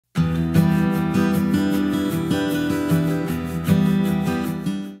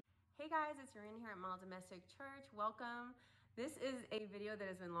Domestic Church. Welcome. This is a video that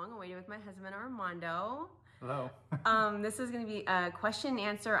has been long awaited with my husband Armando. Hello. This is going to be a question and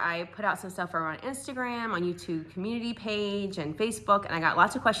answer. I put out some stuff over on Instagram, on YouTube community page, and Facebook, and I got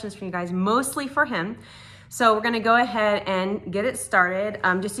lots of questions from you guys, mostly for him. So we're going to go ahead and get it started.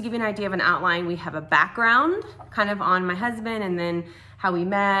 Just to give you an idea of an outline, we have a background kind of on my husband and then how we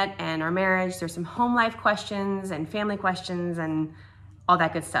met and our marriage. There's some home life questions and family questions and all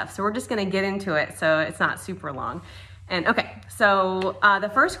that good stuff. So we're just going to get into it so it's not super long. And okay, so the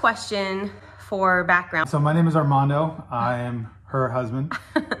first question for background. So my name is Armando. I am her husband.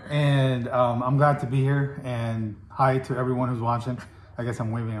 And I'm glad to be here. And hi to everyone who's watching. I guess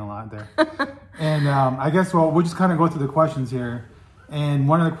I'm waving a lot there. And I guess, well, we'll just kind of go through the questions here. And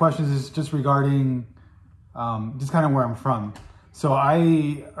one of the questions is just regarding just kind of where I'm from. So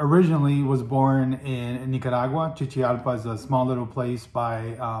I originally was born in Nicaragua. Chichialpa is a small little place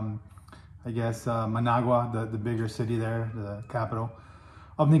by, I guess, Managua, the bigger city there, the capital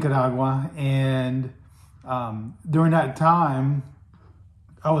of Nicaragua. And during that time,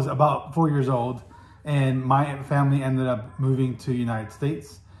 I was about 4 years old, and my family ended up moving to the United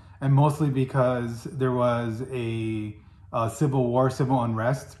States, and mostly because there was a civil war, civil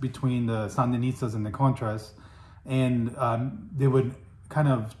unrest between the Sandinistas and the Contras. And they would kind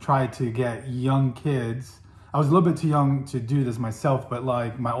of try to get young kids. I was a little bit too young to do this myself, but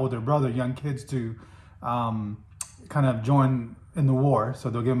like my older brother, young kids to kind of join in the war. So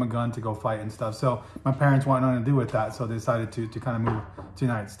they'll give them a gun to go fight and stuff. So my parents wanted nothing to do with that. So they decided to kind of move to the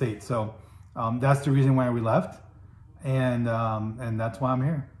United States. So that's the reason why we left. And that's why I'm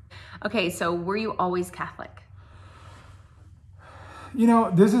here. Okay, so were you always Catholic? You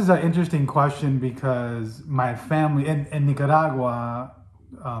know, this is an interesting question because my family in Nicaragua,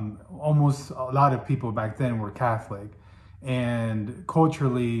 almost a lot of people back then were Catholic. And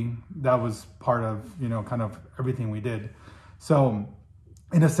culturally, that was part of, you know, kind of everything we did. So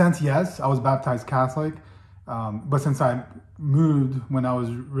in a sense, yes, I was baptized Catholic. But since I moved when I was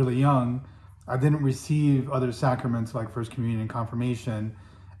really young, I didn't receive other sacraments like First Communion and Confirmation.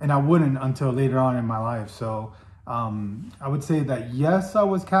 And I wouldn't until later on in my life. So I would say that yes, I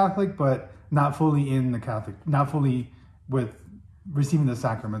was Catholic, but not fully in the Catholic, not fully with receiving the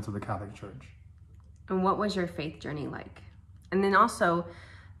sacraments of the Catholic Church. And what was your faith journey like? And then also,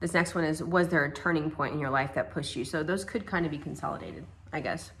 this next one is, was there a turning point in your life that pushed you? So those could kind of be consolidated, I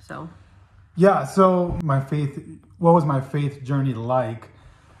guess, so. Yeah, so what was my faith journey like?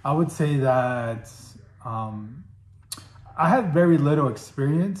 I would say that I had very little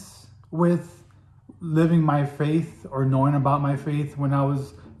experience with living my faith or knowing about my faith when I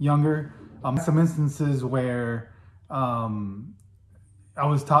was younger. Some instances where I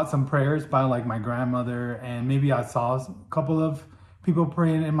was taught some prayers by like my grandmother, and maybe I saw a couple of people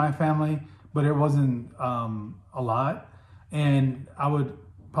praying in my family, but it wasn't a lot. And I would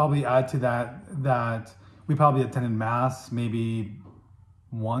probably add to that we probably attended Mass maybe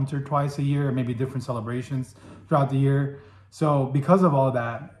once or twice a year, maybe different celebrations throughout the year. So because of all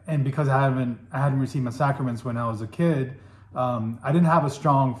that, and because I hadn't received my sacraments when I was a kid, I didn't have a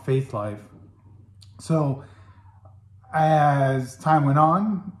strong faith life. So as time went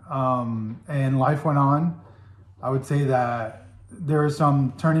on and life went on, I would say that there were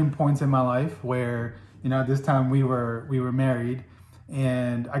some turning points in my life where, you know, at this time we were married.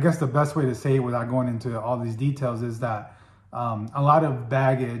 And I guess the best way to say it without going into all these details is that a lot of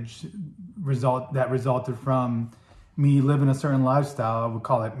baggage resulted from me living a certain lifestyle. I would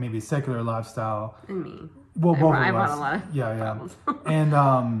call it maybe secular lifestyle. And me. Well, both of us. I brought a lot of problems. And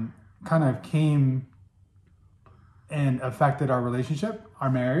kind of came and affected our relationship, our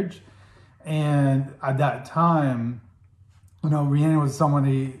marriage. And at that time, you know, Rhiannon was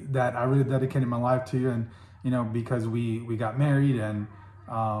somebody that I really dedicated my life to. And, you know, because we got married and,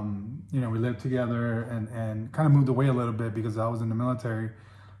 you know, we lived together and kind of moved away a little bit because I was in the military.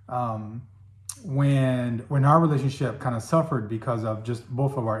 When our relationship kind of suffered because of just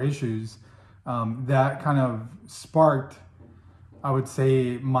both of our issues, that kind of sparked, I would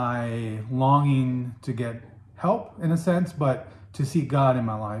say, my longing to get help in a sense, but to seek God in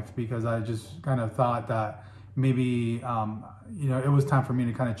my life, because I just kind of thought that maybe, you know, it was time for me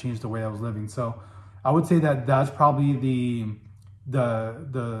to kind of change the way I was living. So I would say that that's probably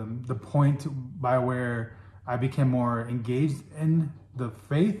the point by where I became more engaged in the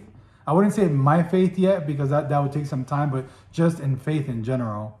faith. I wouldn't say my faith yet, because that would take some time, but just in faith in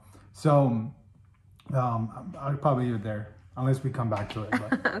general. So I'll probably leave it there, unless we come back to it.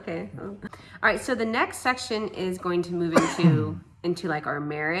 But. Okay. All right, so the next section is going to move into into like our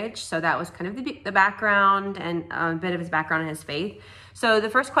marriage. So that was kind of the background and a bit of his background in his faith. So the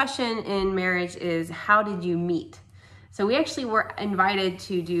first question in marriage is, how did you meet? So we actually were invited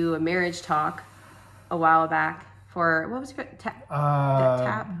to do a marriage talk a while back for, what was it? TAP?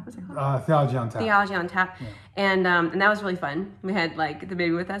 What's it called? Theology on Tap. Theology on Tap. Yeah. And that was really fun. We had like the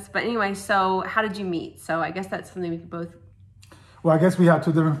baby with us. But anyway, so how did you meet? So I guess that's something we could both. Well, I guess we have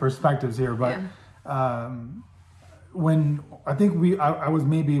two different perspectives here, but when I think I was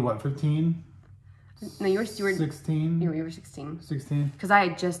maybe what, 15? No, you were 16. You were 16. 16. Because I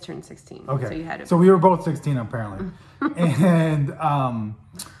had just turned 16. Okay. So you had to. So we were both 16 apparently, and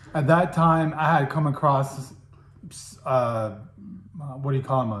at that time I had come across what do you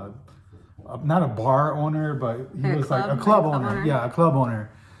call him? Not a bar owner, but he was like a club owner. Yeah, a club owner.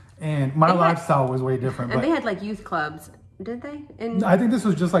 And my lifestyle was way different. And they had like youth clubs. Did they? I think this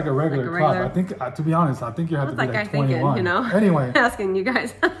was just like a regular club. I think, to be honest, I think you had to be like 21. Thinking, Anyway. Asking you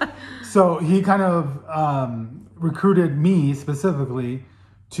guys. So he kind of recruited me specifically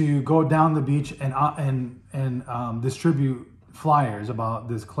to go down the beach and distribute flyers about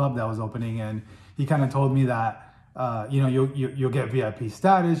this club that was opening. And he kind of told me that, you'll get VIP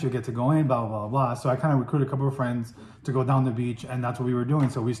status, you'll get to go in, blah, blah, blah, blah. So I kind of recruited a couple of friends to go down the beach, and that's what we were doing.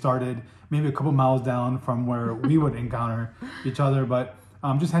 So we started maybe a couple miles down from where we would encounter each other, but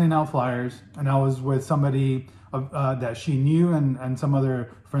just handing out flyers. And I was with somebody that she knew and some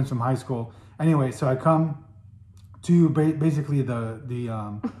other friends from high school. Anyway, so I come to basically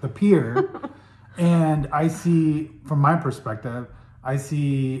the pier, and I see, from my perspective, I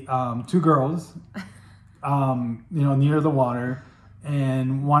see two girls, near the water,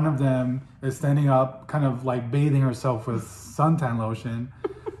 and one of them is standing up, kind of like bathing herself with suntan lotion,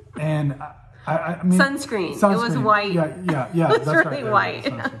 and I mean sunscreen. It was white. Yeah. It's that's really right.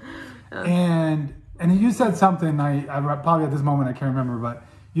 white. And you said something. I probably at this moment I can't remember, but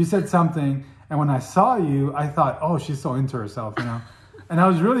you said something, and when I saw you, I thought, oh, she's so into herself, And I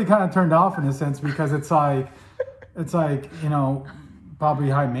was really kind of turned off in a sense, because it's like probably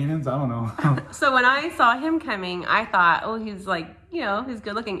high maintenance. I don't know. So when I saw him coming, I thought, oh, he's like, he's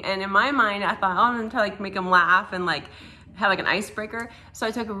good looking. And in my mind, I thought, oh, I'm going to like make him laugh and like have like an icebreaker. So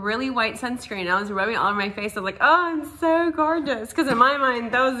I took a really white sunscreen and I was rubbing it all over my face. I was like, oh, I'm so gorgeous. Because in my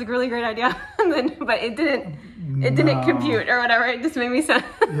mind, that was a really great idea. But it didn't compute or whatever. It just made me so.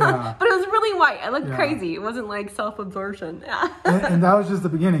 Yeah. But it was really white. I looked crazy. It wasn't like self-absorption. Yeah. And that was just the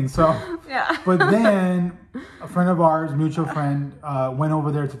beginning. So. Yeah. But then a friend of ours, mutual friend, went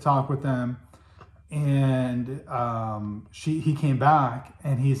over there to talk with them, and he came back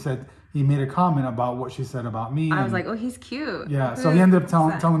and he said he made a comment about what she said about me. I was like, oh, he's cute. Yeah. So he ended up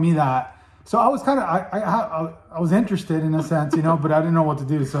telling me that. So I was kind of I was interested in a sense, but I didn't know what to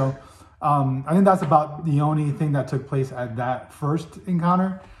do. So. I think that's about the only thing that took place at that first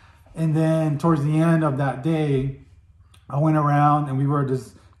encounter. And then towards the end of that day, I went around and we were at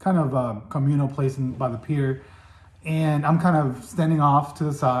this kind of communal place by the pier. And I'm kind of standing off to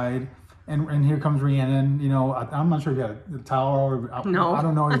the side. And here comes Rhiannon. I'm not sure if you had a towel or... No, I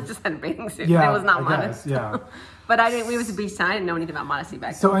don't know. I just had a bathing suit. Yeah, it was not modest. Yeah. But we was a beach time. I didn't know anything about modesty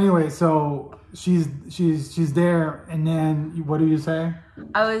back then. So anyway, she's there, and then what do you say?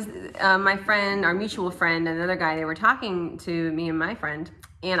 I was my friend, our mutual friend, another guy. They were talking to me and my friend,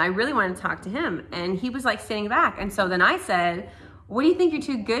 and I really wanted to talk to him, and he was like standing back. And so then I said, "What do you think? You're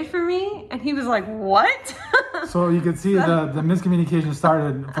too good for me?" And he was like, "What?" So you could see the miscommunication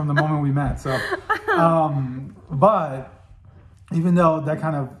started from the moment we met. So, but even though that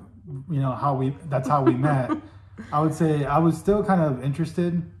kind of that's how we met. I would say I was still kind of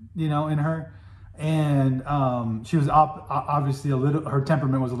interested, in her, and she was obviously her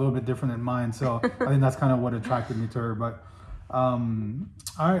temperament was a little bit different than mine, so I think that's kind of what attracted me to her. But all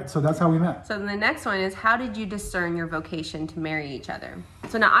right, so that's how we met. So the next one is, how did you discern your vocation to marry each other?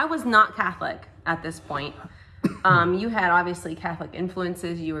 So now I was not Catholic at this point. You had obviously Catholic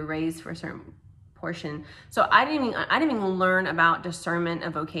influences. You were raised for a certain portion, so I didn't even learn about discernment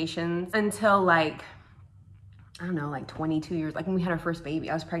of vocations until like 22 years, like when we had our first baby.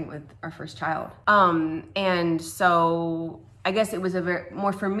 I was pregnant with our first child. And so I guess it was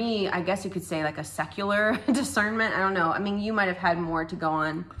more for me, I guess you could say like a secular discernment. I don't know. I mean, you might have had more to go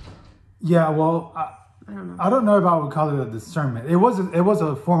on. Yeah, well, I don't know if I would call it a discernment. It was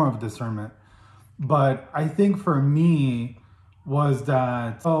a form of discernment. But I think for me was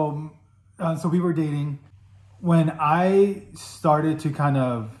that, so we were dating. When I started to kind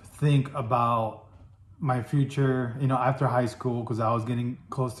of think about my future, after high school, because I was getting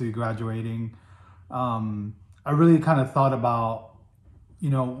close to graduating, I really kind of thought about,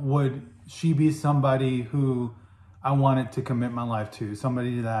 would she be somebody who I wanted to commit my life to.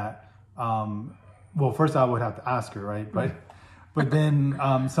 Somebody that, well, first I would have to ask her, right? But then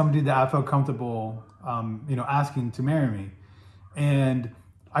somebody that I felt comfortable, asking to marry me. And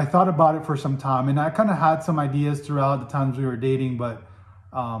I thought about it for some time, and I kind of had some ideas throughout the times we were dating, but,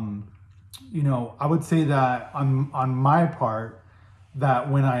 I would say that on my part,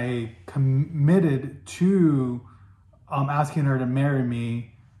 that when I committed to asking her to marry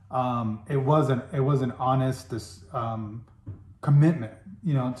me, it was an honest commitment,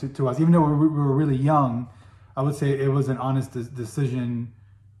 to us. Even though we were really young, I would say it was an honest decision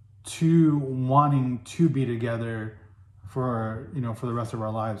to wanting to be together for the rest of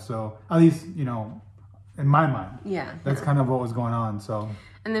our lives. So at least, in my mind, that's kind of what was going on. So.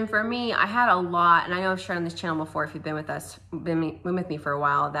 And then for me, I had a lot, and I know I've shared on this channel before, if you've been with me for a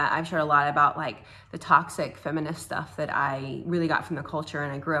while, that I've shared a lot about like the toxic feminist stuff that I really got from the culture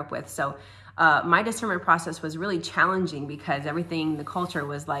and I grew up with. So my discernment process was really challenging because everything, the culture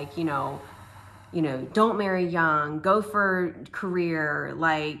was like, don't marry young, go for career,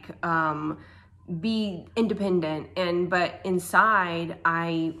 like be independent. But inside,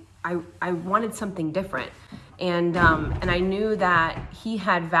 I wanted something different. And I knew that he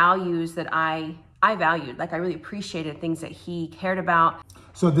had values that I valued. Like I really appreciated things that he cared about.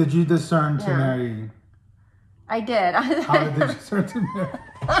 So did you discern to marry? I did. How did you discern to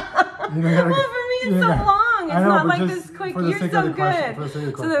marry? Well, for me, it's so long. It's not like this quick. You're so good. For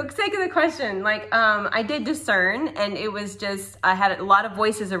the sake of the question, like I did discern, and it was just I had a lot of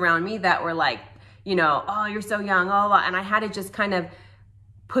voices around me that were like, oh, you're so young, and I had to just kind of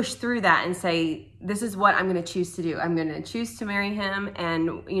push through that and say, this is what I'm going to choose to do. I'm going to choose to marry him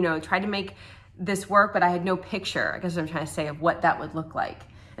and, try to make this work, but I had no picture, I guess what I'm trying to say, of what that would look like.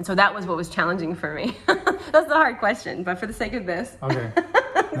 And so that was what was challenging for me. That's the hard question, but for the sake of this. Okay,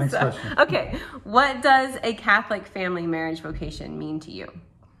 next question. Okay, what does a Catholic family marriage vocation mean to you?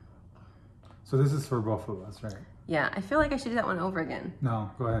 So this is for both of us, right? Yeah, I feel like I should do that one over again.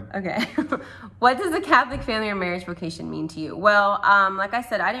 No, go ahead. Okay. What does a Catholic family or marriage vocation mean to you? Well, like I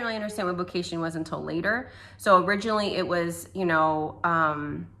said, I didn't really understand what vocation was until later. So originally it was,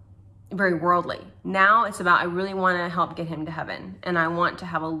 very worldly. Now it's about, I really want to help get him to heaven. And I want to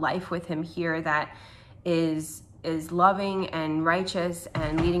have a life with him here that is loving and righteous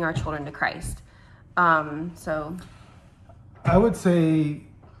and leading our children to Christ. So I would say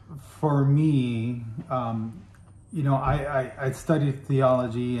for me, I studied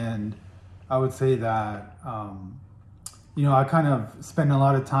theology, and I would say that, I kind of spend a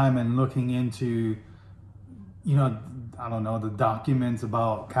lot of time in looking into, the documents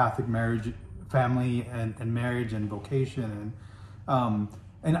about Catholic marriage, family and marriage and vocation.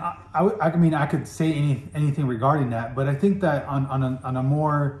 And I could say anything regarding that, but I think that on a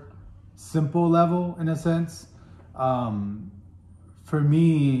more simple level, in a sense, for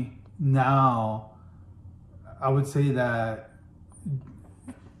me now, I would say that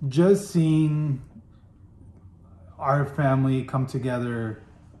just seeing our family come together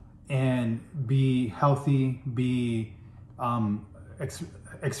and be healthy,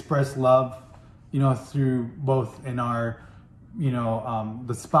 express love, through both in our,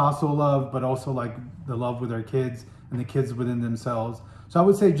 the spousal love, but also like the love with our kids and the kids within themselves. So I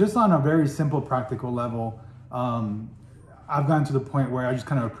would say just on a very simple, practical level, I've gotten to the point where I just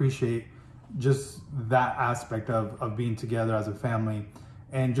kind of appreciate just that aspect of being together as a family,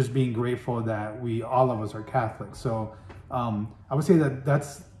 and just being grateful that all of us are Catholic. So I would say that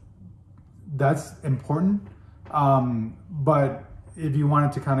that's important. But if you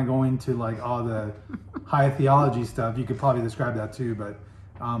wanted to kind of go into like all the high theology stuff, you could probably describe that too. But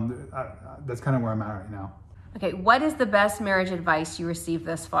that's kind of where I'm at right now. Okay, what is the best marriage advice you received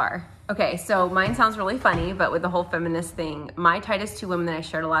thus far? Okay, so mine sounds really funny, but with the whole feminist thing, my tightest two women that I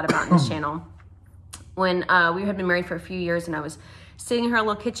shared a lot about in this channel, when we had been married for a few years and I was sitting in her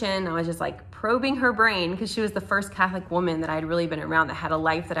little kitchen, I was just like probing her brain, because she was the first Catholic woman that I'd really been around that had a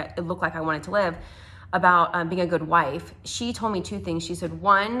life that it looked like I wanted to live, about being a good wife. She told me two things. She said,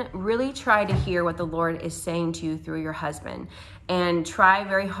 one, really try to hear what the Lord is saying to you through your husband, and try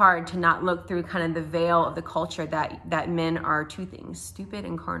very hard to not look through kind of the veil of the culture that men are two things, stupid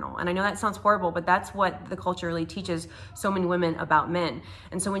and carnal. And I know that sounds horrible, but that's what the culture really teaches so many women about men.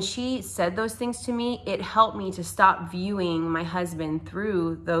 And so when she said those things to me, it helped me to stop viewing my husband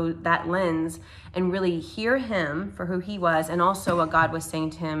through that lens and really hear him for who he was, and also what God was saying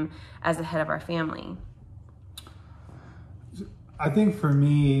to him as the head of our family. I think for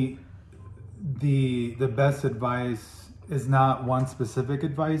me, the best advice is not one specific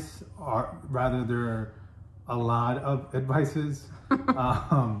advice, or rather there are a lot of advices.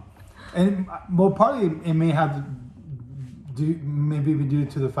 And well, partly it may have maybe due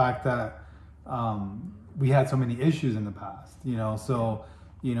to the fact that we had so many issues in the past, you know. So,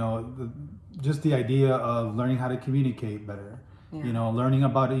 you know, just the idea of learning how to communicate better, you know, learning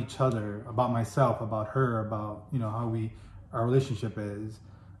about each other, about myself, about her, about, you know, how our relationship is,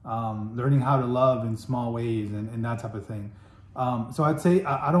 learning how to love in small ways and that type of thing. So I'd say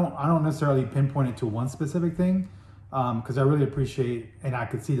I don't necessarily pinpoint it to one specific thing, because I really appreciate and I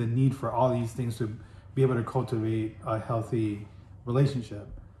could see the need for all these things to be able to cultivate a healthy relationship,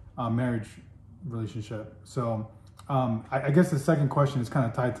 marriage relationship. So I guess the second question is kind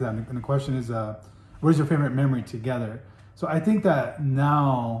of tied to that, and the question is, what is your favorite memory together? So I think that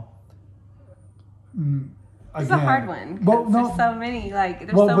now, it's a hard one. Well, no, there's so many. Like,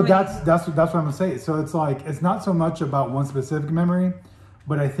 there's so many. That's what I'm gonna say. So it's like, it's not so much about one specific memory,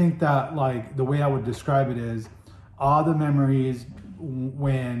 but I think that, like, the way I would describe it is all the memories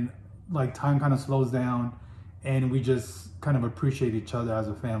when, like, time kind of slows down and we just kind of appreciate each other as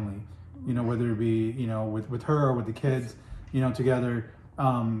a family. You know, whether it be, you know, with her or with the kids, you know, together.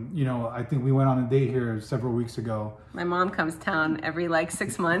 You know, I think we went on a date here several weeks ago. My mom comes down every like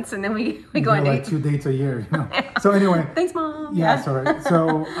 6 months, and then we go on like 2 dates a year. You know? So anyway, thanks, Mom. Yeah, sorry.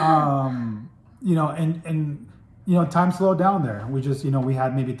 So you know, and you know, time slowed down there. We just, you know, we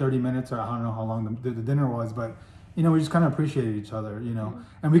had maybe 30 minutes, or I don't know how long the dinner was, but you know, we just kind of appreciated each other. You know,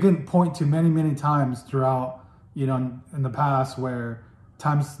 and we can point to many times throughout, you know, in the past where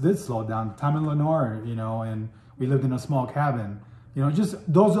times did slow down. Time in Lenore, you know, and we lived in a small cabin. You know, just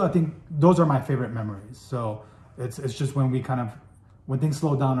those, I think those are my favorite memories. So it's just when things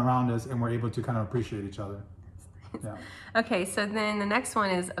slow down around us and we're able to kind of appreciate each other. Yeah. Okay, so then the next one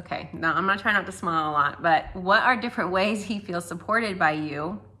is, okay, now I'm not trying not to smile a lot, but what are different ways he feels supported by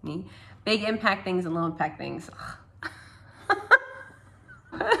you? Me, big impact things and low impact things.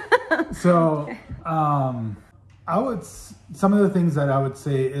 So some of the things that I would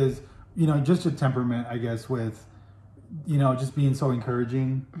say is, you know, just your temperament, I guess, with, you know, just being so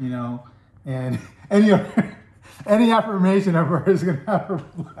encouraging, you know, and any affirmation of her is going to have her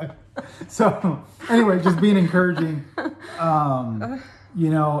life. So anyway, just being encouraging, you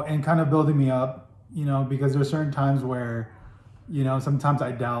know, and kind of building me up, you know, because there's certain times where, you know, sometimes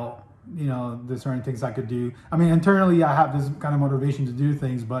I doubt, you know, there's certain things I could do. I mean, internally I have this kind of motivation to do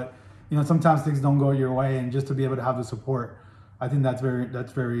things, but, you know, sometimes things don't go your way, and just to be able to have the support, I think that's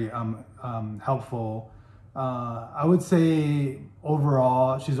very helpful. I would say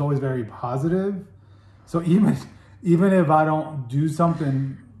overall, she's always very positive. So even if I don't do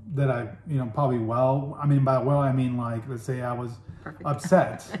something that I, you know, probably I mean, by well, I mean, like, let's say I was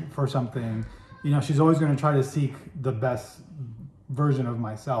upset for something, you know, she's always going to try to seek the best version of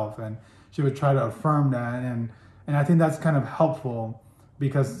myself, and she would try to affirm that. And I think that's kind of helpful,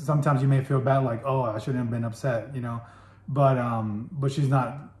 because sometimes you may feel bad, like, oh, I shouldn't have been upset, you know, but she's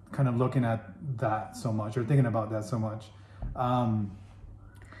not kind of looking at that so much or thinking about that so much.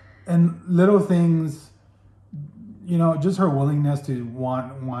 And little things, you know, just her willingness to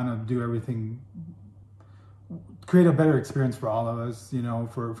want to do everything, create a better experience for all of us, you know,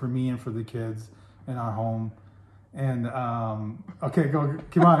 for me and for the kids in our home. And okay,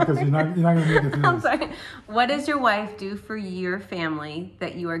 come on, because you're not gonna make it through I'm sorry. What does your wife do for your family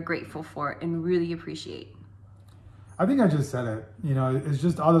that you are grateful for and really appreciate? I think I just said it. You know, it's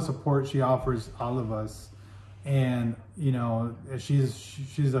just all the support she offers all of us, and you know,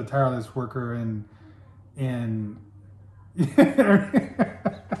 she's a tireless worker, and we're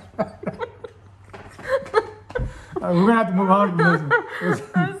gonna have to move on from this.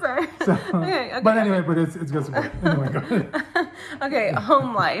 I'm sorry. So, okay. But anyway, it's good support. Anyway, go ahead. Okay,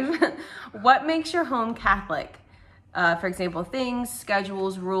 home life. What makes your home Catholic? For example, things,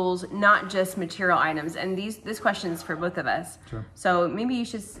 schedules, rules, not just material items. And this question is for both of us. Sure. So maybe you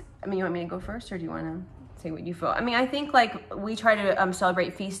should, you want me to go first, or do you want to say what you feel? I mean, I think like we try to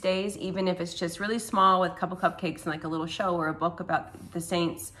celebrate feast days, even if it's just really small, with a couple cupcakes and like a little show or a book about the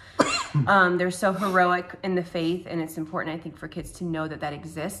saints. They're so heroic in the faith, and it's important, I think, for kids to know that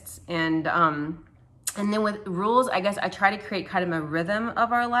exists. And then with rules, I guess I try to create kind of a rhythm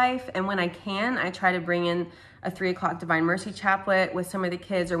of our life. And when I can, I try to bring in a 3 o'clock Divine Mercy chaplet with some of the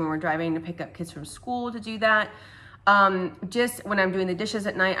kids, or when we're driving to pick up kids from school to do that. Just when I'm doing the dishes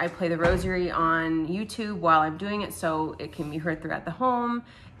at night, I play the rosary on YouTube while I'm doing it, so it can be heard throughout the home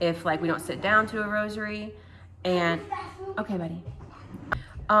if like we don't sit down to a rosary. And okay, buddy.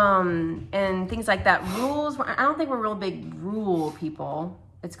 And things like that. Rules, I don't think we're real big rule people.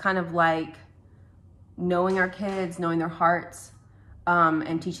 It's kind of like knowing our kids, knowing their hearts,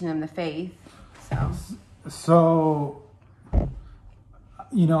 and teaching them the faith. So,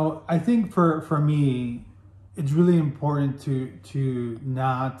 you know, I think for me, it's really important to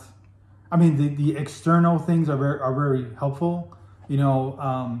not. I mean, the external things are very helpful, you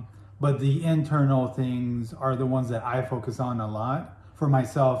know, but the internal things are the ones that I focus on a lot for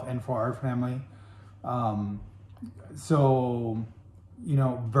myself and for our family. So, you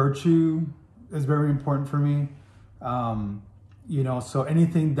know, virtue is very important for me. You know, so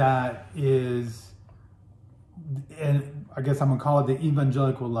anything that is, and I guess I'm gonna call it the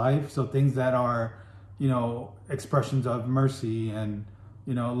evangelical life. So things that are, you know, expressions of mercy and,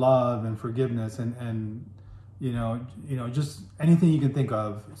 you know, love and forgiveness and you know, just anything you can think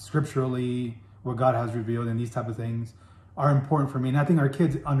of scripturally, what God has revealed, and these type of things are important for me. And I think our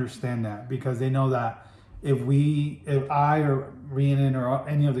kids understand that, because they know that if I or Rhiannon or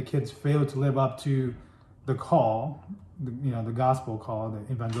any of the kids fail to live up to the call, you know, the gospel call, the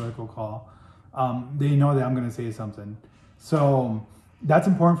evangelical call, they know that I'm going to say something. So that's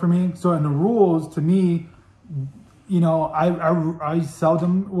important for me. So in the rules, to me, you know, I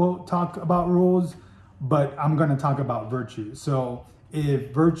seldom will talk about rules, but I'm going to talk about virtue. So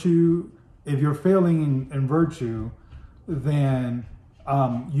if you're failing in virtue, then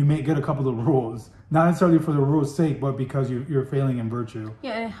you may get a couple of rules, not necessarily for the rules' sake, but because you're failing in virtue.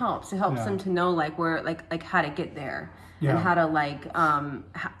 Yeah, and it helps. It helps them to know like where, like how to get there, Yeah. and how to like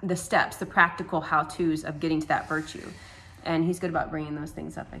the steps, the practical how-tos of getting to that virtue. And he's good about bringing those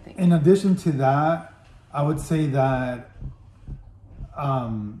things up, I think. In addition to that, I would say that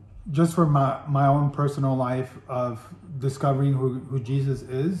just for my own personal life of discovering who Jesus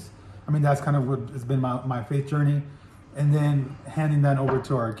is, I mean, that's kind of what has been my faith journey. And then handing that over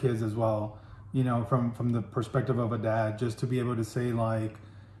to our kids as well, you know, from the perspective of a dad, just to be able to say like,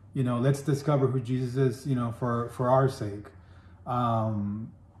 you know, let's discover who Jesus is, you know, for our sake.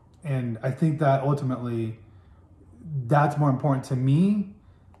 And I think that ultimately that's more important to me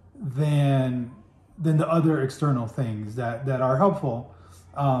than the other external things that are helpful.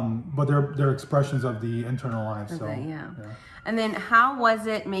 But they're expressions of the internal life. So yeah. And then how was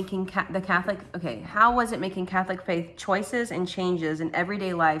it making how was it making Catholic faith choices and changes in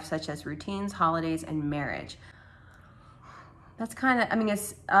everyday life, such as routines, holidays, and marriage? That's kind of, I mean,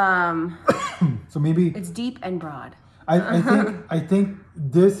 it's so maybe it's deep and broad. I think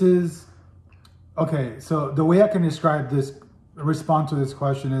this is okay. So the way I can respond to this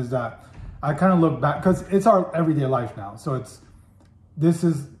question is that I kind of look back, because it's our everyday life now. So it's just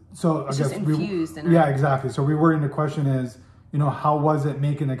infused in yeah, exactly. So rewording the question is, you know, how was it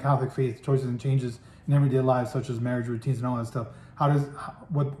making the Catholic faith choices and changes in everyday life, such as marriage, routines, and all that stuff?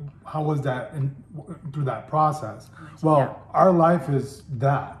 How was that through that process? Well, our life is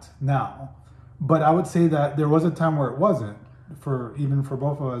that now, but I would say that there was a time where it wasn't, even for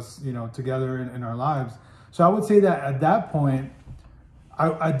both of us, you know, together in our lives. So I would say that at that point,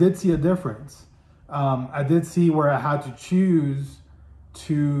 I did see a difference. I did see where I had to choose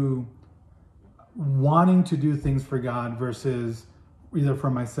to wanting to do things for God versus either for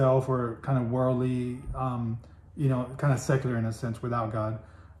myself or kind of worldly, you know, kind of secular in a sense without God.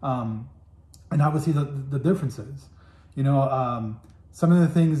 And I would see the differences. You know, some of the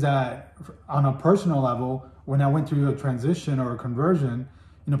things that on a personal level, when I went through a transition or a conversion,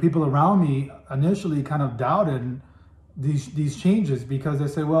 you know, people around me initially kind of doubted these changes, because they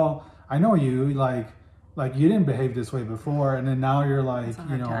say, well, I know you, like you didn't behave this way before, and then now you're like,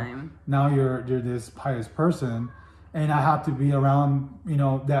 you know, now you're this pious person, and I have to be around, you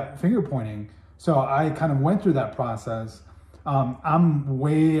know, that finger pointing. So I kind of went through that process. I'm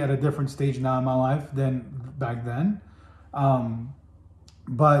way at a different stage now in my life than back then.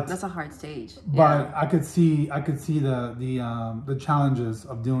 But that's a hard stage. But I could see the challenges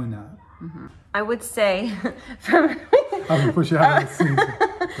of doing that. Mm-hmm. I would say from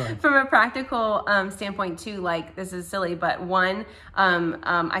from a practical standpoint too, like, this is silly, but one,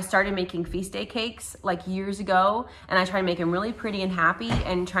 I started making feast day cakes like years ago, and I tried to make them really pretty and happy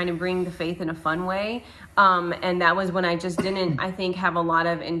and trying to bring the faith in a fun way. And that was when I just didn't, I think, have a lot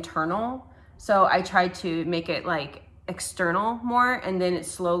of internal. So I tried to make it like external more, and then it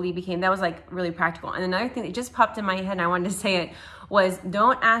slowly became, that was like really practical. And another thing that just popped in my head, and I wanted to say it, was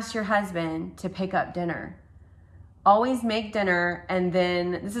don't ask your husband to pick up dinner. Always make dinner, and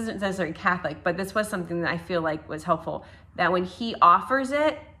then, this isn't necessarily Catholic, but this was something that I feel like was helpful, that when he offers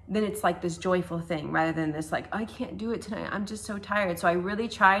it, then it's like this joyful thing rather than this like, I can't do it tonight, I'm just so tired. So I really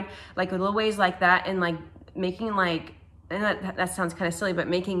tried like little ways like that, and like making like and that sounds kind of silly, but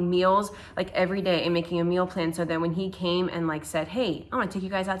making meals like every day and making a meal plan so that when he came and like said, hey, I want to take you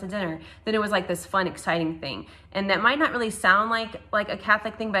guys out to dinner, then it was like this fun, exciting thing. And that might not really sound like a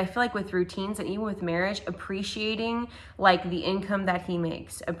Catholic thing, but I feel like with routines and even with marriage, appreciating like the income that he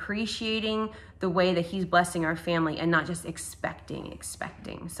makes, appreciating the way that he's blessing our family and not just expecting.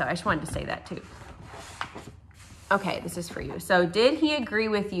 So I just wanted to say that too. Okay, this is for you. So did he agree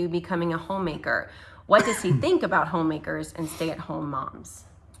with you becoming a homemaker? What does he think about homemakers and stay-at-home moms?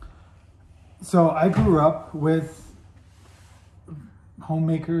 So I grew up with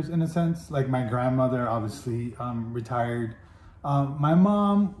homemakers in a sense. Like my grandmother, obviously retired. My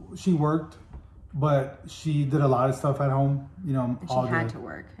mom, she worked, but she did a lot of stuff at home. You know, and she had to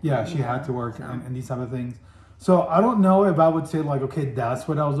work. Yeah, she had to work and these type of things. So I don't know if I would say like, okay, that's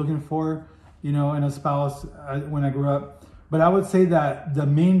what I was looking for, you know, in a spouse when I grew up. But I would say that the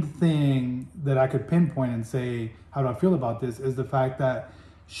main thing that I could pinpoint and say, how do I feel about this, is the fact that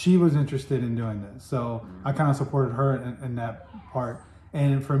she was interested in doing this. So I kind of supported her in that part.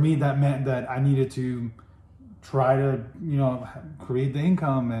 And for me, that meant that I needed to try to, you know, create the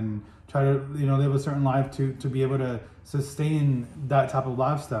income and try to, you know, live a certain life to be able to sustain that type of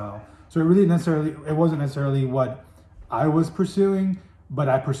lifestyle. So it wasn't necessarily what I was pursuing, but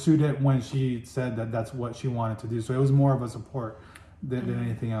I pursued it when she said that that's what she wanted to do. So it was more of a support than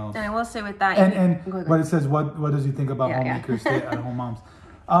anything else. And I will say with that, but it says, what does he think about homemakers, stay-at-home moms?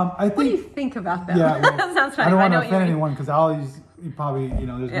 I think. What do you think about them? Yeah, well, that sounds funny. I don't want to offend anyone because you probably, you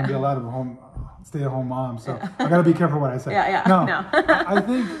know, there's going to be a lot of stay-at-home moms. So I got to be careful what I say. No.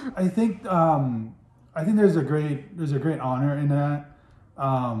 I think there's a great honor in that.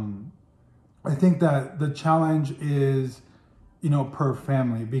 I think that the challenge is, you know, per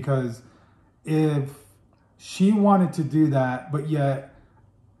family, because if she wanted to do that, but yet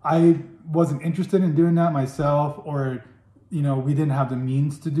I wasn't interested in doing that myself, or, you know, we didn't have the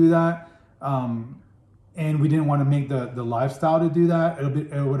means to do that, and we didn't want to make the lifestyle to do that,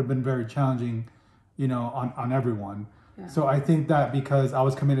 it would have been very challenging, you know, on everyone. Yeah. So I think that because I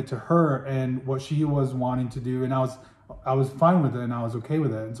was committed to her and what she was wanting to do, and I was fine with it and I was okay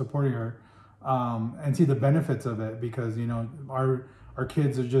with it and supporting her, and see the benefits of it, because, you know, our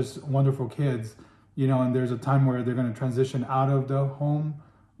kids are just wonderful kids, you know, and there's a time where they're going to transition out of the home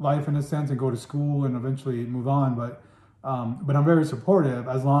life in a sense and go to school and eventually move on. But I'm very supportive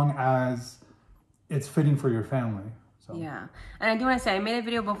as long as it's fitting for your family. So. Yeah. And I do want to say, I made a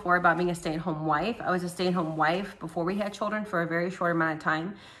video before about being a stay-at-home wife. I was a stay-at-home wife before we had children for a very short amount of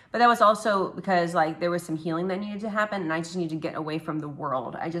time. But that was also because like there was some healing that needed to happen, and I just needed to get away from the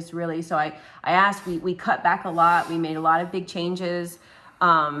world. I just really, so I asked, we cut back a lot. We made a lot of big changes.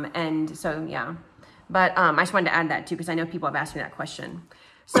 And so, yeah. But I just wanted to add that too, because I know people have asked me that question.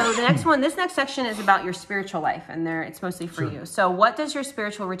 So the next one, this next section is about your spiritual life, and it's mostly for you. So what does your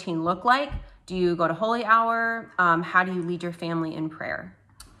spiritual routine look like? Do you go to holy hour? How do you lead your family in prayer?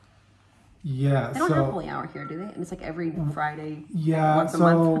 Yeah, they don't have holy hour here, do they? And it's like every Friday. Yeah, once a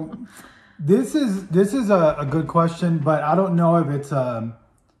month. this is a good question, but I don't know if it's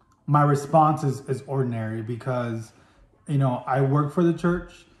my response is ordinary, because, you know, I work for the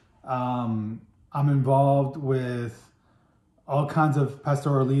church. I'm involved with all kinds of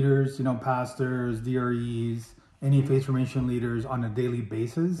pastoral leaders, you know, pastors, DREs, any faith formation leaders on a daily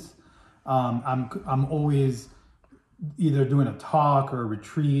basis. I'm always either doing a talk or a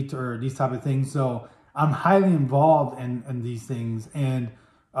retreat or these type of things. So I'm highly involved in these things. And,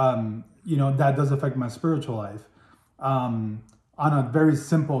 you know, that does affect my spiritual life. On a very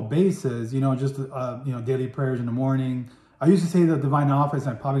simple basis, you know, just, you know, daily prayers in the morning. I used to say the Divine Office,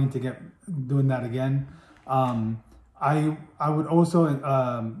 and I probably need to get doing that again. I would also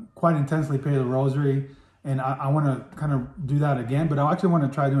quite intensely pray the Rosary, and I want to kind of do that again, but I actually want to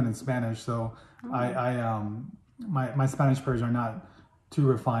try doing it in Spanish. So my Spanish prayers are not too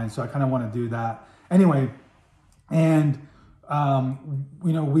refined, so I kind of want to do that anyway. And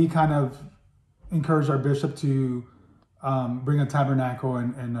you know, we kind of encouraged our bishop to bring a tabernacle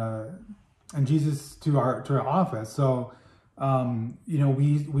and Jesus to our office. So you know,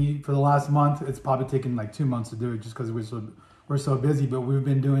 we for the last month, it's probably taken like 2 months to do it just because we're so busy. But we've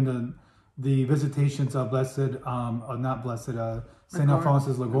been doing the visitations of St. Alphonsus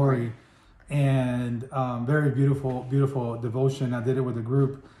Liguori, and very beautiful devotion. I did it with a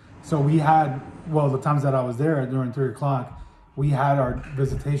group. So we had, well, the times that I was there during 3 o'clock, we had our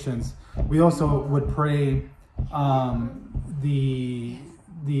visitations. We also would pray the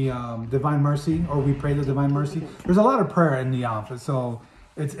Divine Mercy, or we pray the Divine Mercy. There's a lot of prayer in the office, so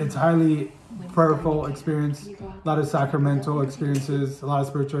it's highly prayerful experience, a lot of sacramental experiences, a lot of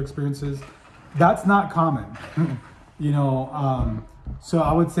spiritual experiences. That's not common. So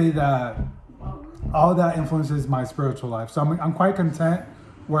I would say that all that influences my spiritual life. So I'm quite content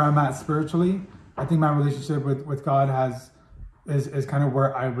where I'm at spiritually. I think my relationship with God is kind of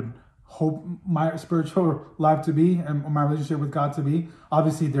where I would hope my spiritual life to be and my relationship with God to be.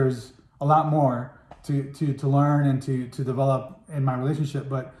 Obviously, there's a lot more to learn and to develop in my relationship,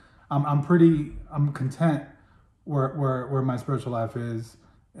 but I'm content where my spiritual life is,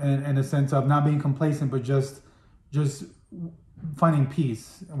 in a sense of not being complacent, but just finding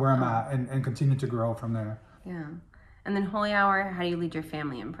peace where I'm at and continue to grow from there. Yeah. And then Holy Hour, how do you lead your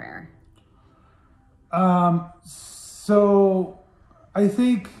family in prayer? So I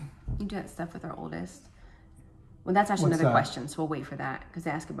think you do that stuff with our oldest. Well, that's actually another question, so we'll wait for that because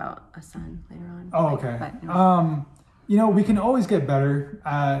they ask about a son later on. Oh, okay. But, we can always get better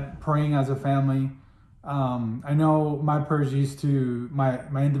at praying as a family. I know my prayers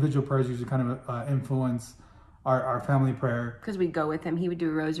my individual prayers used to kind of influence our family prayer. Because we'd go with him. He would do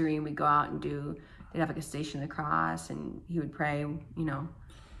a rosary and we'd go out and they'd have like a Station of the Cross and he would pray,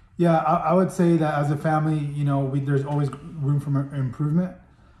 Yeah, I would say that as a family, there's always room for improvement.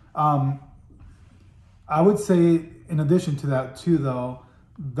 I would say in addition to that too, though,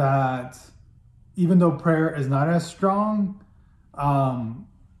 that even though prayer is not as strong,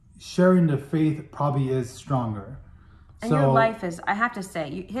 sharing the faith probably is stronger. And your life is, I have to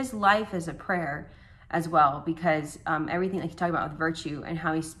say, his life is a prayer as well, because everything like you talk about with virtue and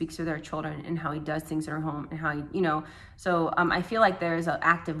how he speaks to their children and how he does things in our home and how he, so I feel like there's an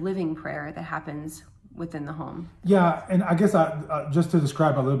active living prayer that happens within the home. Yeah, and I guess just to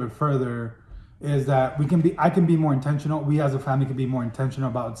describe a little bit further is that I can be more intentional. We as a family can be more intentional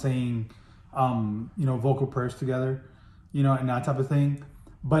about saying, vocal prayers together, and that type of thing.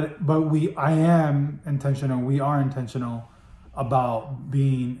 But I am intentional. We are intentional about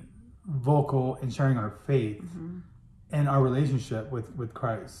being vocal and sharing our faith and our relationship with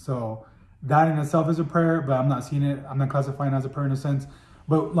Christ. So that in itself is a prayer, but I'm not seeing it. I'm not classifying it as a prayer in a sense.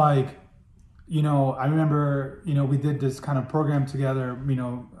 But I remember, we did this kind of program together.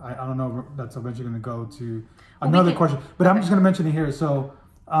 I don't know if that's eventually going to go to another question, but I'm just going to mention it here. So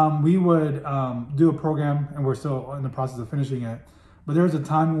we would do a program, and we're still in the process of finishing it. But there was a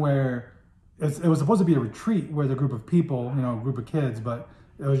time where it was supposed to be a retreat with a group of people, a group of kids, but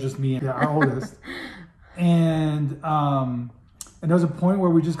it was just me and our oldest. And there was a point where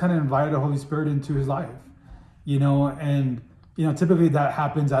we just kind of invited the Holy Spirit into his life, and typically that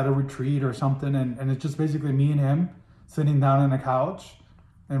happens at a retreat or something, and it's just basically me and him sitting down on a couch,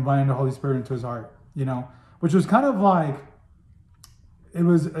 inviting the Holy Spirit into his heart, which was kind of like, it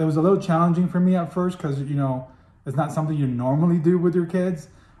was a little challenging for me at first because, it's not something you normally do with your kids,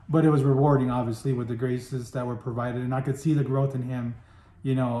 but it was rewarding, obviously, with the graces that were provided, and I could see the growth in him,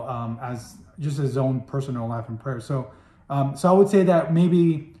 as just his own personal life in prayer. So I would say that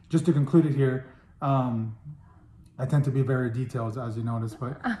maybe, just to conclude it here, I tend to be very detailed, as you notice,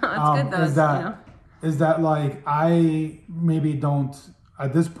 but good, though, is that like I maybe don't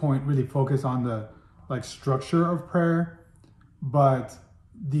at this point really focus on the structure of prayer, but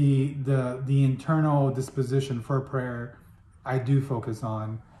the internal disposition for prayer I do focus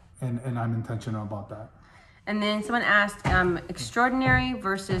on, and I'm intentional about that. And then someone asked extraordinary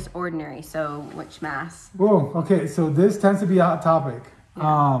versus ordinary, so which mass? Whoa, okay, so this tends to be a hot topic.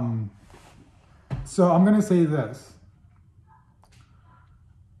 Yeah. So I'm gonna say this.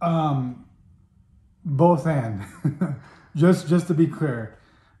 Both and just to be clear,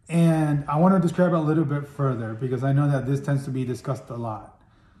 and I want to describe it a little bit further because I know that this tends to be discussed a lot.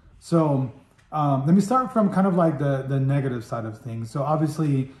 So let me start from kind of like the negative side of things. So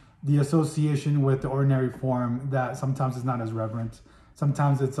obviously the association with the ordinary form, that sometimes is not as reverent.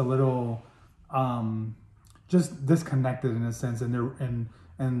 Sometimes it's a little just disconnected in a sense, and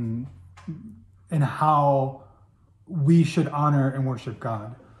how we should honor and worship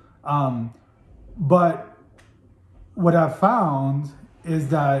God. But what I've found is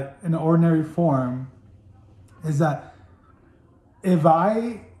that in the ordinary form is that if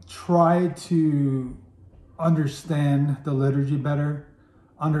I try to understand the liturgy better,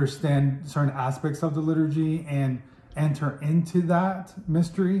 understand certain aspects of the liturgy, and enter into that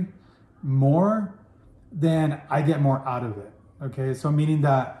mystery more, then I get more out of it. Okay, so meaning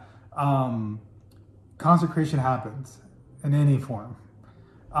that consecration happens in any form.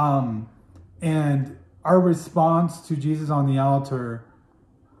 And our response to Jesus on the altar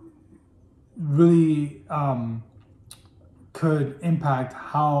really could impact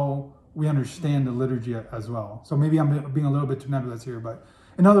how we understand the liturgy as well. So maybe I'm being a little bit too nebulous here, but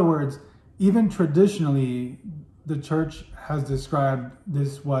in other words, even traditionally, the church has described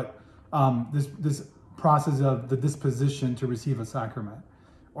this process of the disposition to receive a sacrament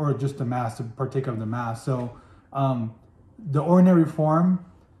or just the Mass, to partake of the Mass. So the ordinary form,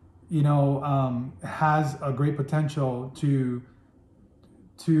 has a great potential to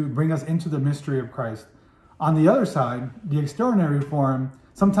bring us into the mystery of Christ. On the other side, the extraordinary form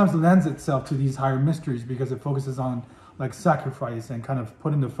sometimes lends itself to these higher mysteries because it focuses on like sacrifice and kind of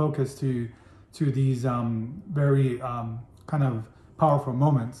putting the focus to these very kind of powerful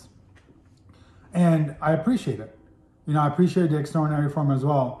moments. And I appreciate it. I appreciate the extraordinary form as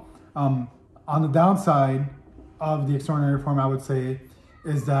well. On the downside of the extraordinary form, I would say,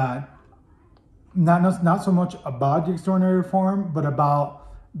 is that not so much about the extraordinary form, but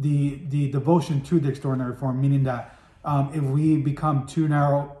about the devotion to the extraordinary form, meaning that if we become too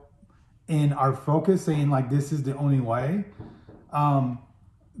narrow in our focus, saying like this is the only way,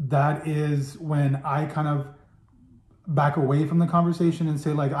 that is when I kind of back away from the conversation and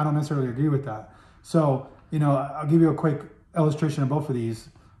say like I don't necessarily agree with that. So I'll give you a quick illustration of both of these.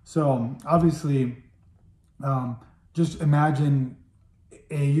 So obviously, just imagine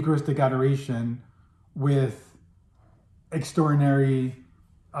a Eucharistic adoration with extraordinary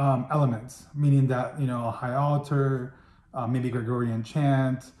elements, meaning that a high altar, maybe Gregorian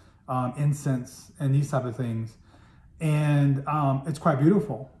chant, incense, and these type of things, and it's quite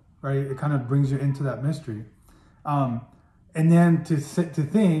beautiful, right? It kind of brings you into that mystery, and then to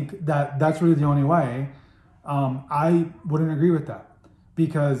think that that's really the only way, I wouldn't agree with that,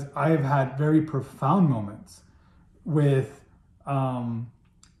 because I have had very profound moments with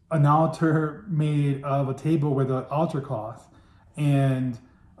an altar made of a table with an altar cloth and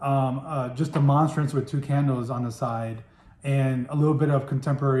just a monstrance with 2 candles on the side and a little bit of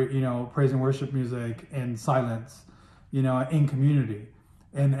contemporary, praise and worship music and silence, in community.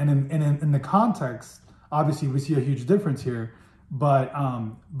 And in the context, obviously we see a huge difference here, but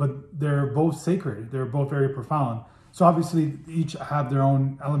they're both sacred. They're both very profound. So obviously each have their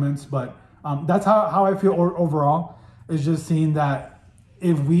own elements, but that's how I feel overall, is just seeing that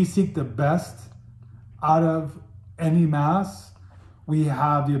if we seek the best out of any Mass, we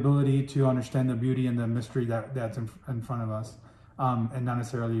have the ability to understand the beauty and the mystery that's in front of us, and not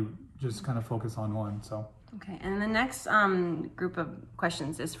necessarily just kind of focus on one. So. Okay, and the next group of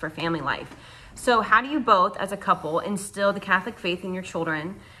questions is for family life. So how do you both, as a couple, instill the Catholic faith in your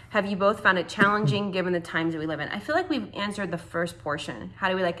children? Have you both found it challenging given the times that we live in? I feel like we've answered the first portion. How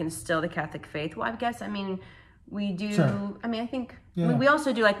do we instill the Catholic faith? Well, we do, sure. I think, we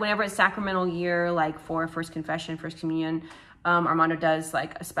also do whenever it's sacramental year, for First Confession, First Communion, Armando does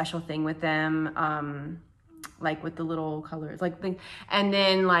a special thing with them, with the little colors, and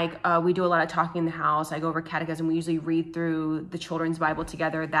then we do a lot of talking in the house. I go over catechism. We usually read through the children's Bible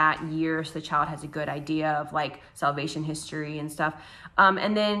together that year, so the child has a good idea of salvation history and stuff.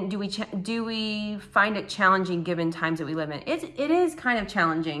 And then do we find it challenging given times that we live in? It is kind of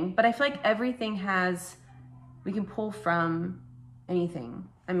challenging, but I feel like everything we can pull from anything.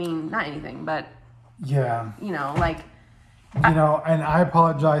 Not anything, but yeah, and I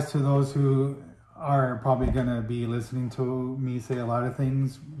apologize to those who are probably going to be listening to me say a lot of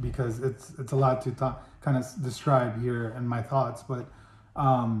things, because it's a lot to kind of describe here in my thoughts. But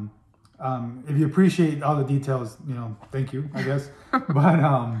if you appreciate all the details, thank you, I guess. But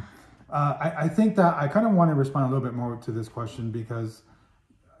I think that I kind of want to respond a little bit more to this question, because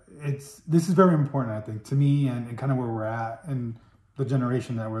this is very important, I think, to me and kind of where we're at and the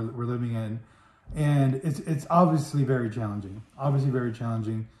generation that we're living in. And it's obviously very challenging,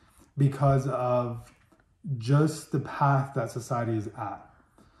 because of just the path that society is at.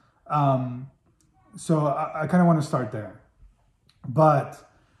 So I kind of want to start there. But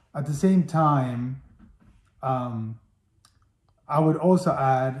at the same time, I would also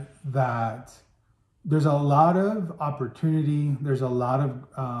add that there's a lot of opportunity. There's a lot of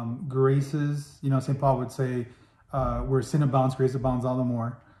graces. St. Paul would say, where sin abounds, grace abounds all the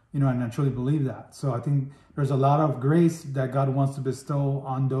more. And I truly believe that. So I think there's a lot of grace that God wants to bestow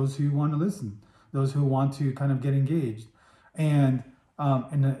on those who want to listen, those who want to kind of get engaged. And I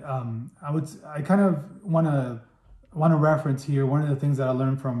kind of want to reference here one of the things that I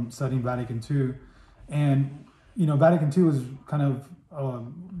learned from studying Vatican II. And Vatican II is kind of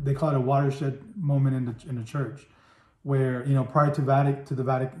they call it a watershed moment in the church, where prior to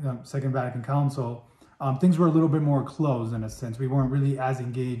the Second Vatican Council, things were a little bit more closed in a sense. We weren't really as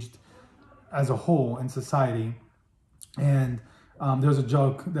engaged as a whole in society. And there was a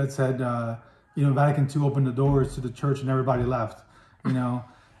joke that said, Vatican II opened the doors to the church and everybody left,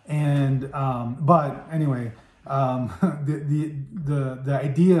 And but anyway, the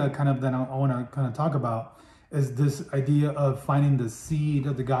idea kind of that I want to kind of talk about is this idea of finding the seed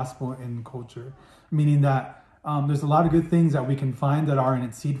of the gospel in culture, meaning that there's a lot of good things that we can find that are in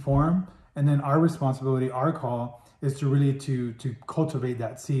its seed form, and then our responsibility, our call, is to really to cultivate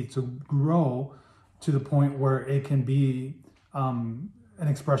that seed to grow to the point where it can be an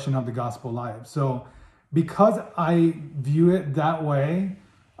expression of the gospel life. So because I view it that way,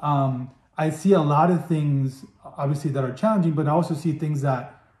 I see a lot of things obviously that are challenging, but I also see things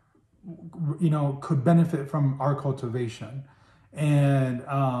that, you know, could benefit from our cultivation and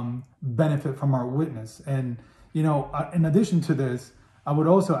benefit from our witness. And, you know, in addition to this, I would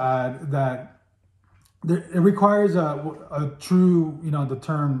also add that it requires a true, you know, the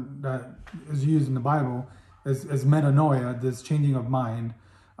term that is used in the Bible is metanoia, this changing of mind.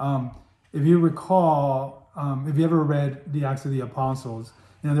 If you recall, if you ever read the Acts of the Apostles,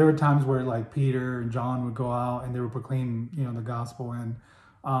 you know, there were times where like Peter and John would go out and they would proclaim, you know, the gospel, and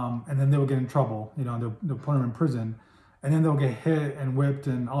then they would get in trouble, you know, they'll put them in prison, and then they'll get hit and whipped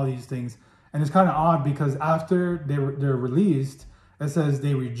and all these things. And it's kind of odd because after they're released, it says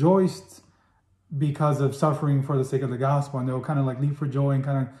they rejoiced because of suffering for the sake of the gospel, and they'll kind of like leap for joy and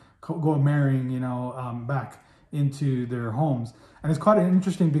kind of go marrying, you know, back into their homes. And it's quite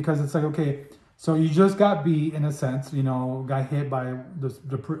interesting because it's like, okay, so you just got beat in a sense, you know, got hit by the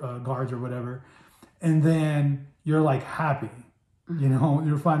guards or whatever, and then you're like happy, you know,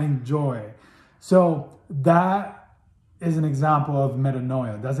 you're finding joy. So that is an example of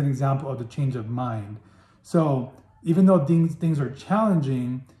metanoia. That's an example of the change of mind. So even though things are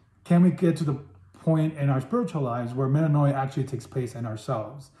challenging, can we get to the point in our spiritual lives where metanoia actually takes place in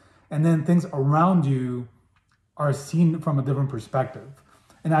ourselves? And then things around you are seen from a different perspective.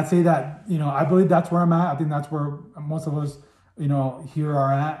 And I'd say that, you know, I believe that's where I'm at. I think that's where most of us, you know, here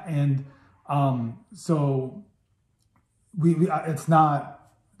are at. And so we it's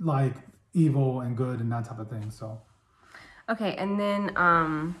not like evil and good and that type of thing. So. Okay. And then,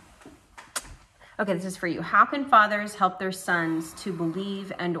 okay, this is for you. How can fathers help their sons to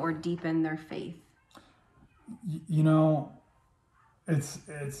believe and or deepen their faith? You know, it's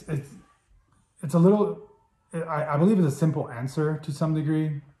a little, I believe it's a simple answer to some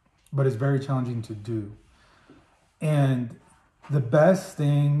degree, but it's very challenging to do. And the best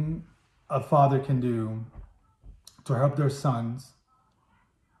thing a father can do to help their sons,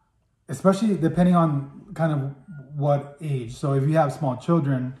 especially depending on kind of what age. So if you have small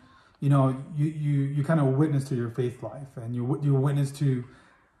children, you know, you kind of witness to your faith life, and you witness to,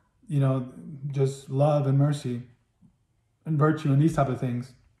 you know, just love and mercy and virtue and these type of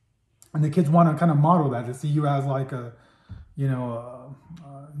things. And the kids want to kind of model that, to see you as like a, you know,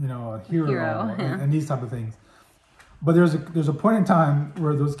 a hero yeah. and these type of things. But there's a point in time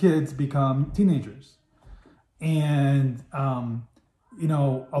where those kids become teenagers, and you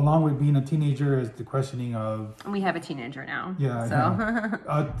know, along with being a teenager is the questioning of. We have a teenager now. Yeah. So,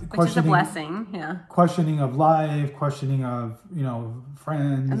 yeah. which is a blessing. Yeah. Questioning of life, questioning of, you know,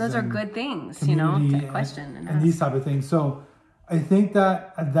 friends. And those are good things, you know, to question and these type of things. So I think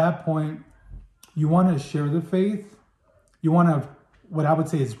that at that point, you want to share the faith. You want to, what I would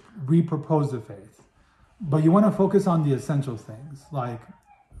say is repropose the faith. But you want to focus on the essential things, like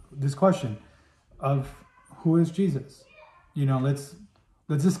this question of who is Jesus? You know, let's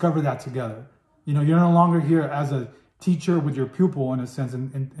discover that together. You know, you're no longer here as a teacher with your pupil in a sense,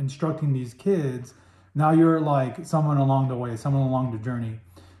 and instructing these kids. Now you're like someone along the way, someone along the journey,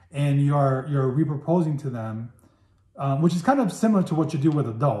 and you're reproposing to them, which is kind of similar to what you do with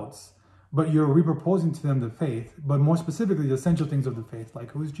adults, but you're reproposing to them the faith, but more specifically the essential things of the faith, like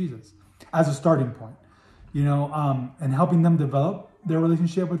who is Jesus, as a starting point. You know, and helping them develop their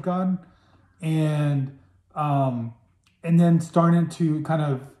relationship with God, and then starting to kind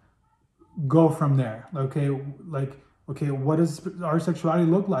of go from there. Okay, what does our sexuality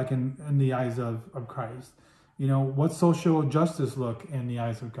look like in the eyes of Christ? You know, what social justice look in the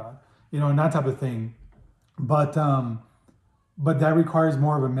eyes of God? You know, and that type of thing. But that requires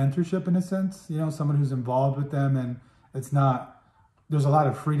more of a mentorship in a sense. You know, someone who's involved with them, and it's not. There's a lot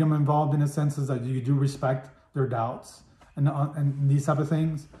of freedom involved in a sense, is that you do respect their doubts and these type of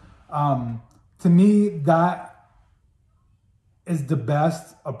things. To me, that is the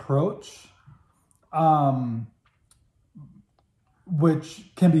best approach,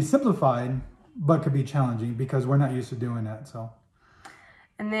 which can be simplified, but could be challenging because we're not used to doing that. So.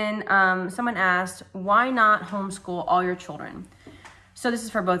 And then someone asked, why not homeschool all your children? So this is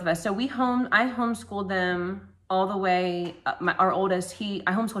for both of us. So I homeschooled them all the way, our oldest,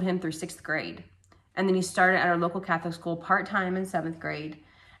 I homeschooled him through 6th grade. And then he started at our local Catholic school part-time in 7th grade.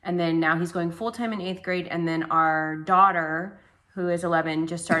 And then now he's going full-time in 8th grade. And then our daughter, who is 11,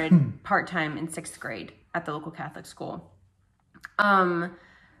 just started part-time in 6th grade at the local Catholic school.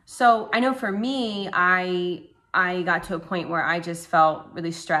 So I know for me, I got to a point where I just felt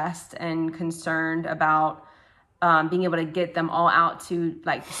really stressed and concerned about being able to get them all out to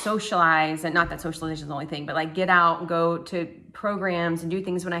like socialize, and not that socialization is the only thing, but like get out and go to programs and do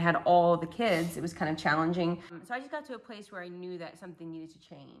things when I had all the kids. It was kind of challenging. So I just got to a place where I knew that something needed to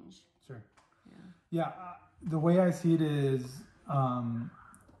change. Sure. Yeah. The way I see it is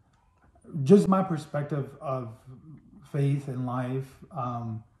just my perspective of faith and life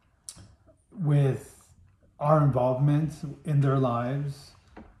with our involvement in their lives.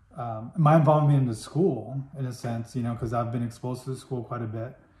 My involvement in the school, in a sense, because I've been exposed to the school quite a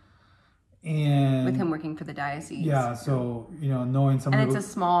bit. And with him working for the diocese. Yeah, so, knowing some and it's a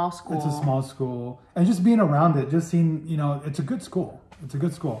small school. It's a small school. And just being around it, just seeing, it's a good school. It's a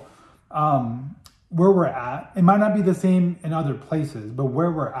good school. Where we're at, it might not be the same in other places, but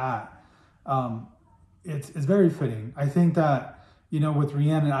where we're at, it's very fitting. I think that, with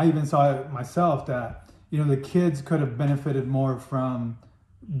Rhiannon, I even saw it myself that, the kids could have benefited more from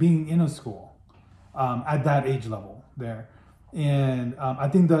being in a school at that age level there. And I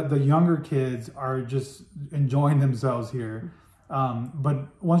think that the younger kids are just enjoying themselves here. But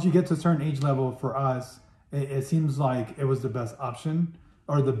once you get to a certain age level for us, it seems like it was the best option,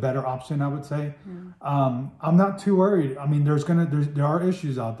 or the better option, I would say. I'm not too worried. I mean, there are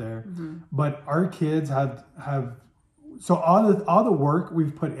issues out there, but our kids have so all the work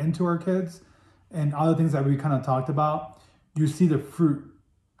we've put into our kids and all the things that we kind of talked about, you see the fruit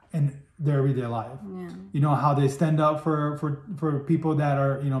in their everyday life. How they stand up for people that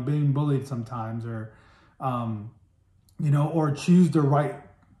are being bullied sometimes, or or choose the right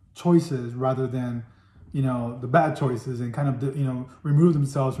choices rather than the bad choices, and kind of remove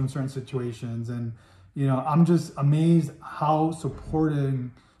themselves from certain situations. And I'm just amazed how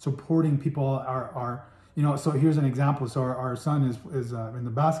supporting people are. So here's an example. So our son is in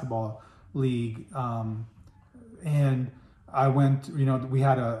the basketball league, and I went, we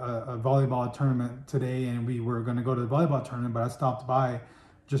had a volleyball tournament today, and we were going to go to the volleyball tournament, but I stopped by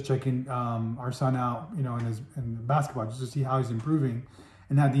just checking our son out, in basketball, just to see how he's improving.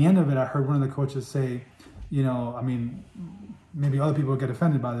 And at the end of it, I heard one of the coaches say, maybe other people get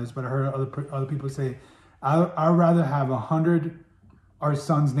offended by this, but I heard other people say, I'd rather have 100 our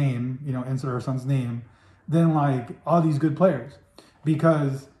son's name, insert our son's name, than like all these good players,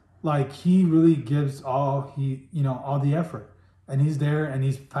 because like he really gives all the effort, and he's there, and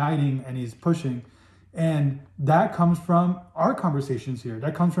he's fighting, and he's pushing. And that comes from our conversations here.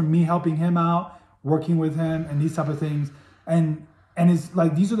 That comes from me helping him out, working with him, and these type of things. And it's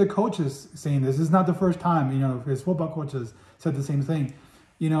like, these are the coaches saying this. This is not the first time, his football coaches said the same thing,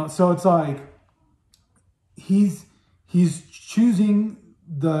 so it's like, he's choosing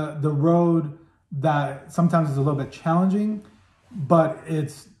the road that sometimes is a little bit challenging, but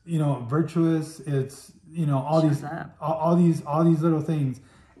it's, virtuous. It's, all these little things.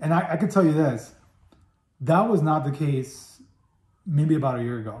 And I could tell you this, that was not the case maybe about a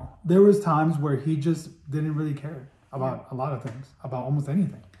year ago. There was times where he just didn't really care about a lot of things, about almost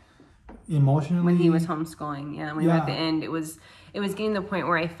anything. Emotionally. When he was homeschooling, when we were at the end, it was getting to the point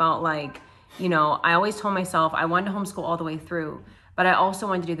where I felt like, I always told myself I wanted to homeschool all the way through, but I also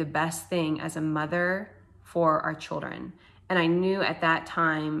wanted to do the best thing as a mother for our children. And I knew at that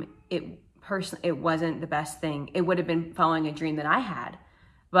time, it wasn't the best thing. It would have been following a dream that I had,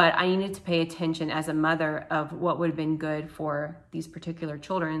 but I needed to pay attention as a mother of what would have been good for these particular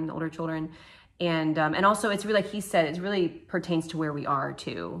children, the older children. And also, it's really, like he said, it really pertains to where we are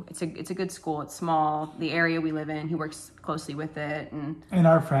too. It's a good school. It's small. The area we live in, he works closely with it, and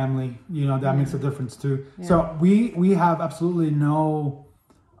our family, that makes a difference too. Yeah. So we have absolutely no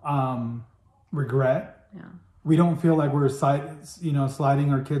regret. Yeah. We don't feel like we're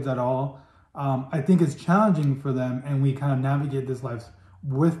sliding our kids at all. I think it's challenging for them, and we kind of navigate this life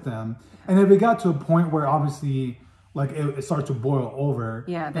with them. And if it got to a point where obviously, like it starts to boil over,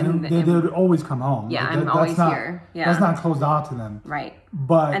 then they would always come home. Yeah, I'm always here. Yeah, that's not closed off to them, right?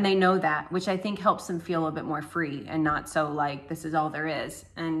 And they know that, which I think helps them feel a little bit more free and not so like this is all there is.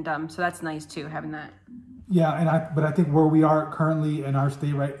 And so that's nice too, having that. Yeah, but I think where we are currently in our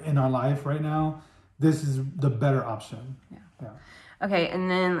state, right in our life right now, this is the better option. Yeah. Okay, and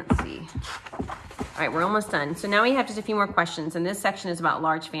then let's see. All right, we're almost done. So now we have just a few more questions, and this section is about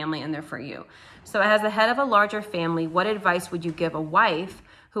large family, and they're for you. So as the head of a larger family, what advice would you give a wife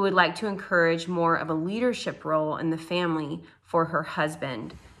who would like to encourage more of a leadership role in the family for her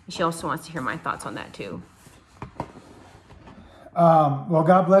husband? She also wants to hear my thoughts on that too. Well,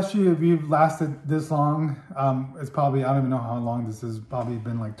 God bless you if you've lasted this long. It's probably, I don't even know how long this has probably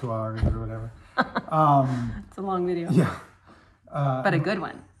been, like 2 hours or whatever. It's a long video. Yeah. But a good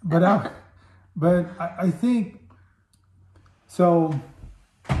one. but I think so.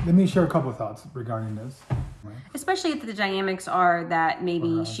 Let me share a couple of thoughts regarding this. Especially if the dynamics are that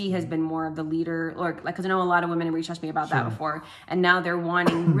maybe she has been more of the leader, or like, because I know a lot of women have reached out to me about that before, and now they're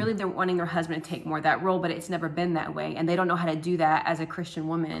wanting their husband to take more of that role, but it's never been that way, and they don't know how to do that as a Christian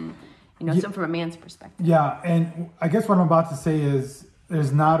woman, so from a man's perspective. Yeah, and I guess what I'm about to say is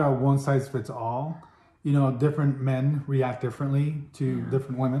there's not a one size fits all. Different men react differently to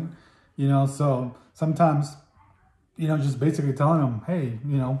different women. So sometimes, just basically telling them, hey,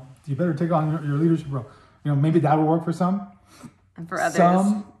 you better take on your leadership role. Maybe that will work for some. And for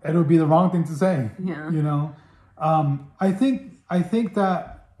others, it would be the wrong thing to say. Yeah. I think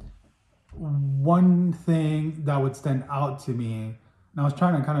that one thing that would stand out to me, and I was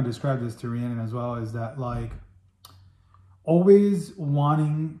trying to kind of describe this to Rhiannon as well, is that like always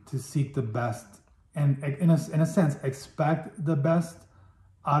wanting to seek the best and in a sense expect the best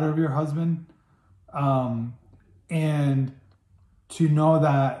out of your husband, and to know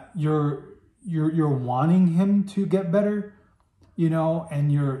that you're wanting him to get better,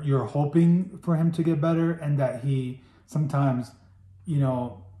 and you're hoping for him to get better, and that he sometimes,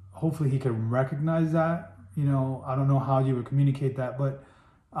 hopefully he can recognize that. I don't know how you would communicate that, but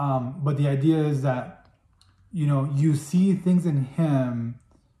the idea is that, you see things in him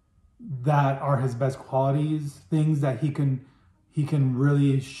that are his best qualities, things that he can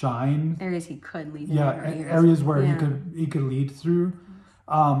really shine. Areas he could lead. Yeah, areas where he could lead through,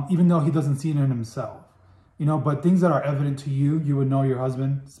 even though he doesn't see it in himself. But things that are evident to you, you would know your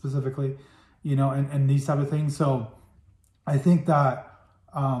husband specifically, and these type of things. So I think that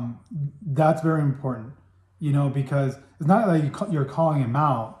that's very important, because it's not like you're calling him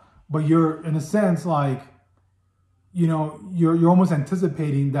out, but you're in a sense like, you're almost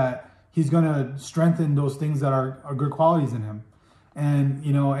anticipating that he's going to strengthen those things that are good qualities in him. And,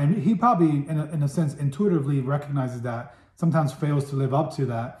 and he probably in a sense intuitively recognizes that, sometimes fails to live up to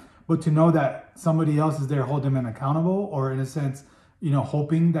that, but to know that somebody else is there holding him accountable, or in a sense,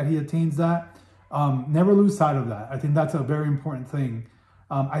 hoping that he attains that. Never lose sight of that. I think that's a very important thing.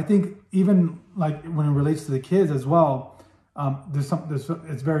 I think even like when it relates to the kids as well,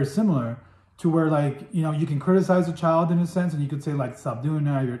 it's very similar to where like, you can criticize a child in a sense, and you could say like, stop doing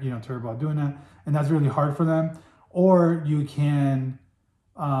that, you're terrible at doing that. And that's really hard for them. Or you can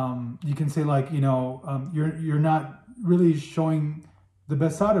say like, you're not really showing the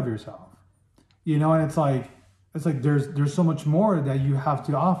best side of yourself, and it's like there's so much more that you have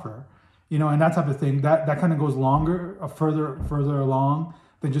to offer, and that type of thing that kind of goes further along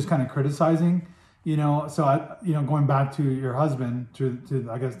than just kind of criticizing, so going back to your husband, to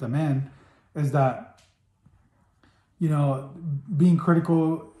I guess the man, is that, being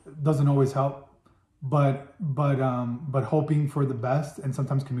critical doesn't always help, but hoping for the best and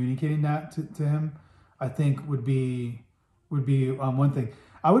sometimes communicating that to him, I think would be one thing.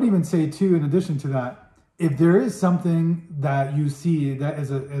 I would even say too, in addition to that, if there is something that you see that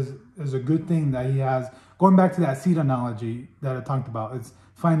is a good thing that he has, going back to that seed analogy that I talked about, it's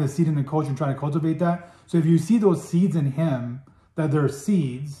find the seed in the culture and try to cultivate that. So if you see those seeds in him, that they're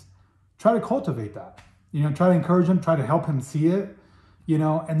seeds, try to cultivate that. Try to encourage him, try to help him see it,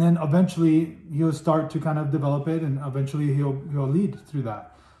 and then eventually he'll start to kind of develop it, and eventually he'll lead through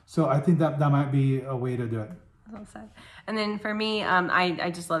that. So I think that might be a way to do it. Well said. And then for me,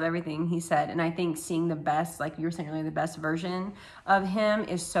 I just love everything he said. And I think seeing the best, like you were saying earlier, the best version of him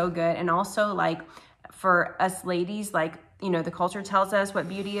is so good. And also like for us ladies, like, the culture tells us what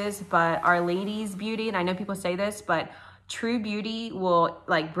beauty is, but our ladies' beauty, and I know people say this, but true beauty will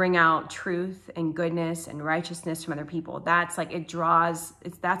like bring out truth and goodness and righteousness from other people. That's like,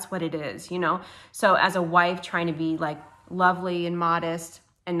 that's what it is, So as a wife trying to be like lovely and modest,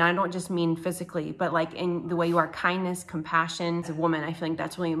 and I don't just mean physically, but like in the way you are, kindness, compassion. As a woman, I feel like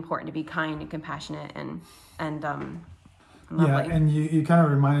that's really important, to be kind and compassionate and lovely. Yeah, and you kind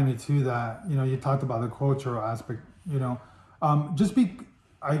of reminded me too that, you talked about the cultural aspect,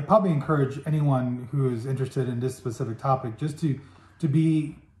 I probably encourage anyone who is interested in this specific topic just to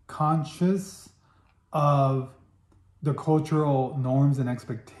be conscious of the cultural norms and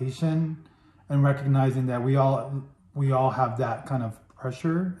expectation, and recognizing that we all have that kind of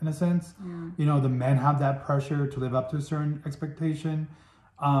pressure in a sense. Yeah. The men have that pressure to live up to a certain expectation.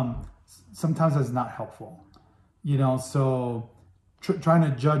 Sometimes that's not helpful, so trying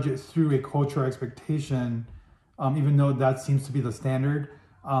to judge it through a cultural expectation, even though that seems to be the standard.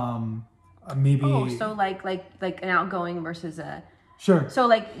 Maybe. Oh, so like an outgoing versus a. Sure. So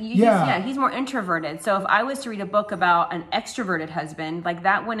like, he's more introverted. So if I was to read a book about an extroverted husband, like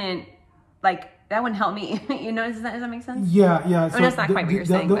that wouldn't, like, that wouldn't help me. You know, does that make sense? Yeah, yeah. So that's not quite what you're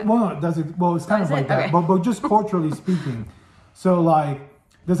saying. But... Well, no, it's kind of like that. Okay. But just culturally speaking, so like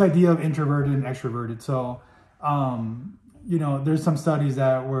this idea of introverted and extroverted. So, you know, there's some studies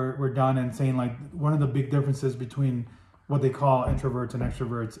that were done and saying like one of the big differences between what they call introverts and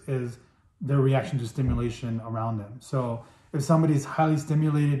extroverts is their reaction to stimulation around them. So if somebody's highly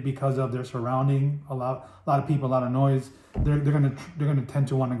stimulated because of their surrounding, a lot of people, a lot of noise, they're gonna tend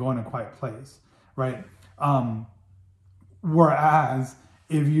to want to go in a quiet place, right? Whereas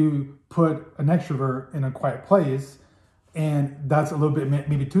if you put an extrovert in a quiet place, and that's a little bit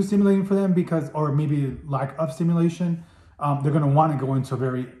maybe too stimulating for them or maybe lack of stimulation, they're gonna want to go into a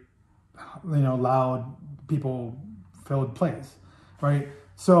very, you know, loud, people-filled place, right?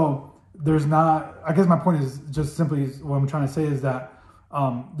 So there's not, I guess my point is just simply what I'm trying to say is that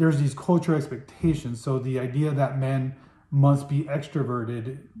there's these cultural expectations. So the idea that men must be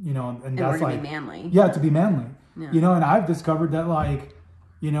extroverted, you know, and that's to like, be manly. Yeah, to be manly. Yeah. You know, and I've discovered that like,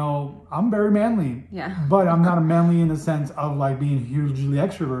 you know, I'm very manly. Yeah. But I'm not a manly in the sense of like being hugely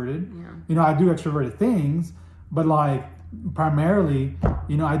extroverted. Yeah. You know, I do extroverted things, but like primarily,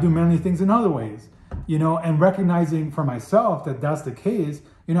 you know, I do manly things in other ways. You know, and recognizing for myself that that's the case,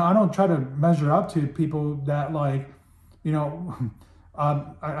 you know, I don't try to measure up to people that like, you know,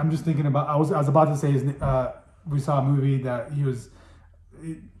 I'm just thinking about, I was about to say we saw a movie that he was,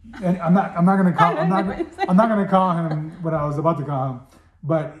 and I'm not gonna call him what I was about to call him,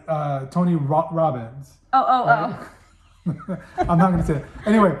 but Tony Robbins. Oh. I'm not gonna say it.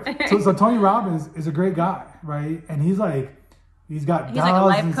 Anyway, so Tony Robbins is a great guy, right? And he's got he's like a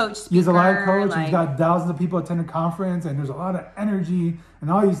life coach speaker. He's a life coach. He's got thousands of people attend a conference, and there's a lot of energy and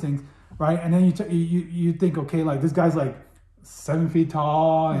all these things, right? And then you think, okay, like this guy's like 7 feet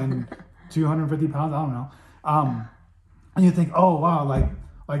tall and 250 pounds. I don't know. And you think, oh wow,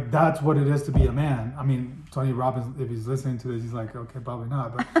 like that's what it is to be a man. I mean, Tony Robbins, if he's listening to this, he's like, okay, probably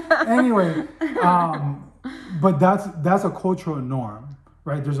not. But anyway, but that's a cultural norm,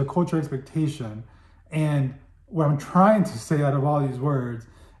 right? There's a cultural expectation, and what I'm trying to say out of all these words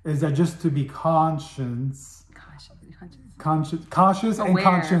is that just to be cautious and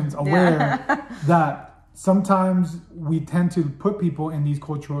conscience aware that sometimes we tend to put people in these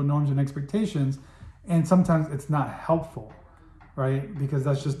cultural norms and expectations, and sometimes it's not helpful, right? Because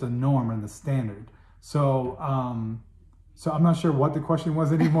that's just the norm and the standard. So I'm not sure what the question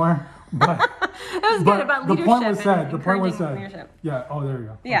was anymore, but it was good about leadership. The point was said. Leadership. Yeah. Oh, there you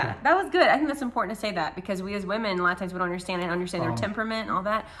go. Yeah, okay. That was good. I think that's important to say that because we as women, a lot of times we don't understand their temperament and all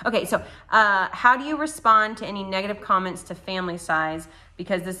that. Okay, so how do you respond to any negative comments to family size?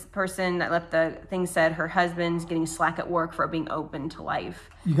 Because this person that left the thing said her husband's getting slack at work for being open to life.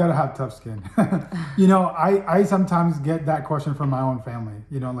 You got to have tough skin. You know, I sometimes get that question from my own family.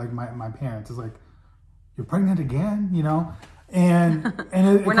 You know, like my parents. It's like, you're pregnant again? You know? And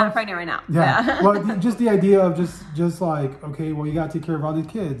we're not pregnant right now. Yeah. Well, just the idea of just like, okay, well, you got to take care of all these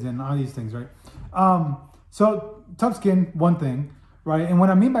kids and all these things, right? So tough skin, one thing, right? And what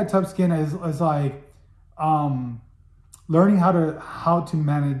I mean by tough skin is like learning how to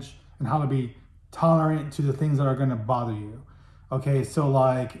manage and how to be tolerant to the things that are going to bother you. Okay, so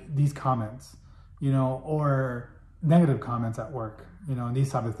like these comments, you know, or negative comments at work, you know, and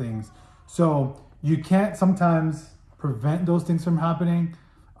these type of things. So you can't sometimes prevent those things from happening,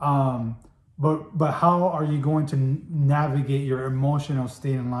 but how are you going to navigate your emotional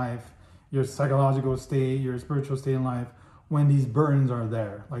state in life, your psychological state, your spiritual state in life when these burdens are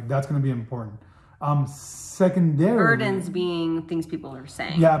there? Like that's going to be important. Secondarily, burdens being things people are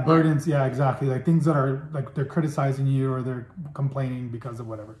saying. Yeah, burdens. Yeah, exactly. Like things that are like they're criticizing you or they're complaining because of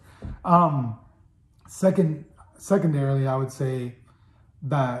whatever. Secondarily, I would say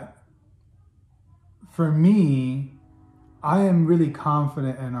that for me, I am really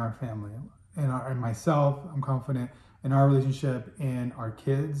confident in our family, in myself. I'm confident in our relationship and our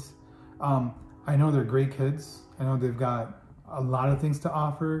kids. I know they're great kids. I know they've got a lot of things to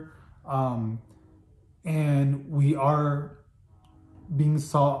offer. And we are being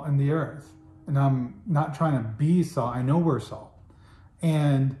salt in the earth. And I'm not trying to be salt. I know we're salt.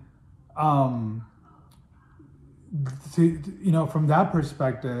 And, you know, from that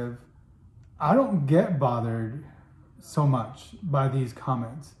perspective, I don't get bothered so much by these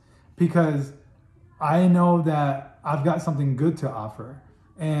comments because I know that I've got something good to offer.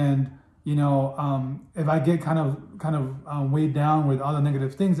 And, you know, if I get kind of weighed down with all the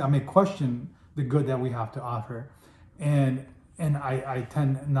negative things, I may question the good that we have to offer. And I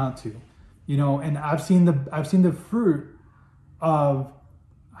tend not to, you know, and I've seen the fruit of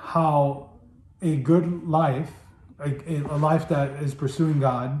how a good life, a life that is pursuing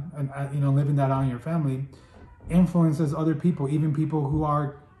God and living that out in your family influences other people, even people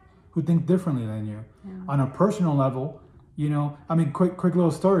who think differently than you. Yeah. On a personal level, quick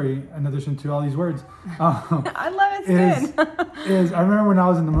little story in addition to all these words. I love it. Is I remember when I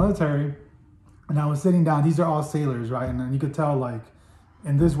was in the military and I was sitting down. These are all sailors, right? And then you could tell, like,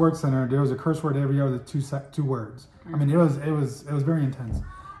 in this work center, there was a curse word every other two words. I mean, it was very intense.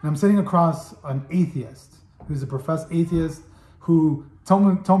 And I'm sitting across an atheist who's a professed atheist who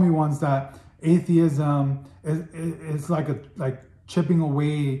told me once that atheism is like chipping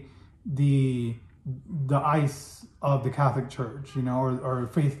away the ice of the Catholic Church, or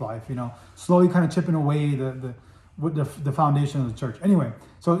faith life, slowly kind of chipping away the foundation of the church. Anyway,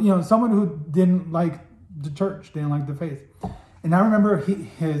 so someone who didn't like the church, didn't like the faith. And I remember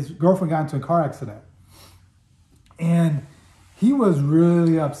his girlfriend got into a car accident, and he was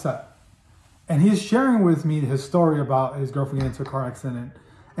really upset. And he's sharing with me his story about his girlfriend getting into a car accident.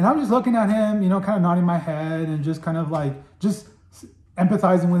 And I'm just looking at him, kind of nodding my head and just kind of like, just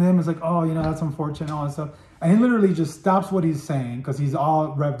empathizing with him. It's like, oh, that's unfortunate, all that stuff. And he literally just stops what he's saying because he's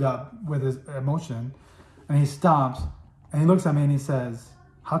all revved up with his emotion. And he stops and he looks at me and he says,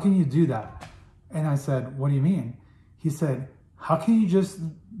 how can you do that? And I said, what do you mean? He said, how can you just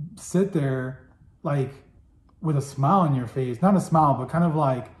sit there like with a smile on your face? Not a smile, but kind of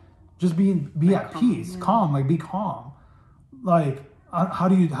like just be at peace, calm, like be calm. Like, how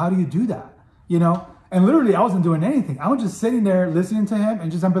do you do that? And literally I wasn't doing anything. I was just sitting there listening to him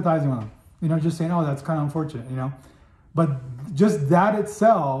and just empathizing with him, just saying, oh, that's kind of unfortunate, But just that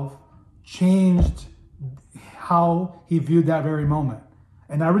itself changed how he viewed that very moment.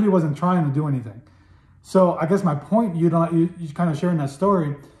 And I really wasn't trying to do anything. So I guess my point, you kind of sharing that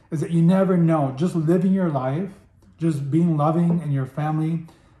story, is that you never know. Just living your life, just being loving in your family,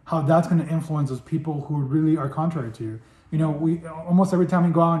 how that's going to influence those people who really are contrary to you. We almost every time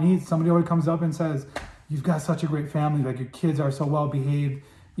we go out and eat, somebody always comes up and says, you've got such a great family, like your kids are so well behaved,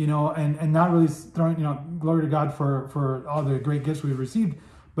 and not really throwing, glory to God for all the great gifts we've received.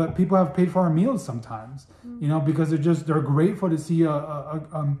 But people have paid for our meals sometimes, because they're grateful to see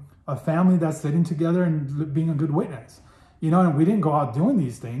a family that's sitting together and being a good witness, and we didn't go out doing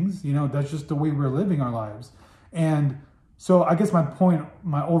these things, that's just the way we're living our lives. And so I guess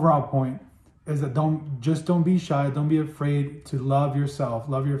my overall point is that don't be shy, don't be afraid to love yourself,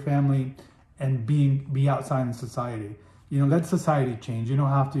 love your family, and be outside in society. Let society change. You don't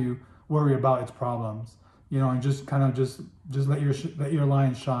have to worry about its problems, and just kind of just let your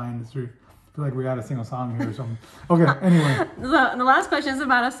light shine through. I feel like we got to sing a song here or something. Okay, anyway. So the last question is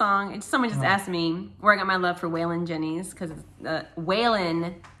about a song. Someone just asked me where I got my love for Waylon Jennings, because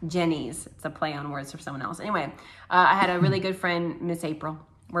Waylon Jennings, it's a play on words for someone else. Anyway, I had a really good friend, Miss April.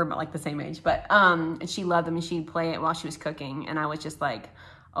 We're about like the same age, but and she loved them and she'd play it while she was cooking. And I was just like,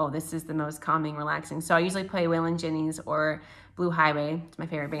 oh, this is the most calming, relaxing. So I usually play Waylon Jennings or Blue Highway. It's my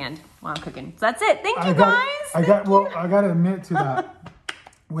favorite band while I'm cooking. So that's it. Thank you, guys. I got to admit to that.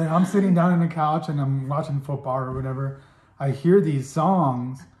 When I'm sitting down on the couch and I'm watching football or whatever, I hear these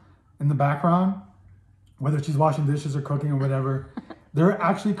songs in the background, whether she's washing dishes or cooking or whatever. They're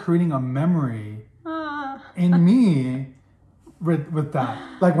actually creating a memory in me with that.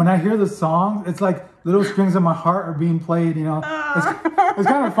 Like when I hear the songs, it's like little strings of my heart are being played, It's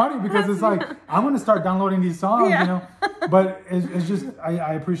kind of funny because it's like, I'm going to start downloading these songs, but it's just,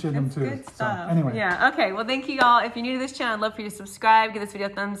 I appreciate them too. Good stuff. So, anyway. Yeah. Okay. Well, thank you all. If you're new to this channel, I'd love for you to subscribe, give this video a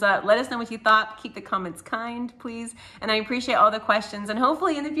thumbs up. Let us know what you thought. Keep the comments kind, please. And I appreciate all the questions. And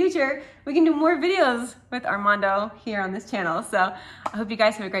hopefully in the future, we can do more videos with Armando here on this channel. So I hope you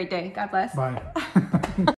guys have a great day. God bless. Bye.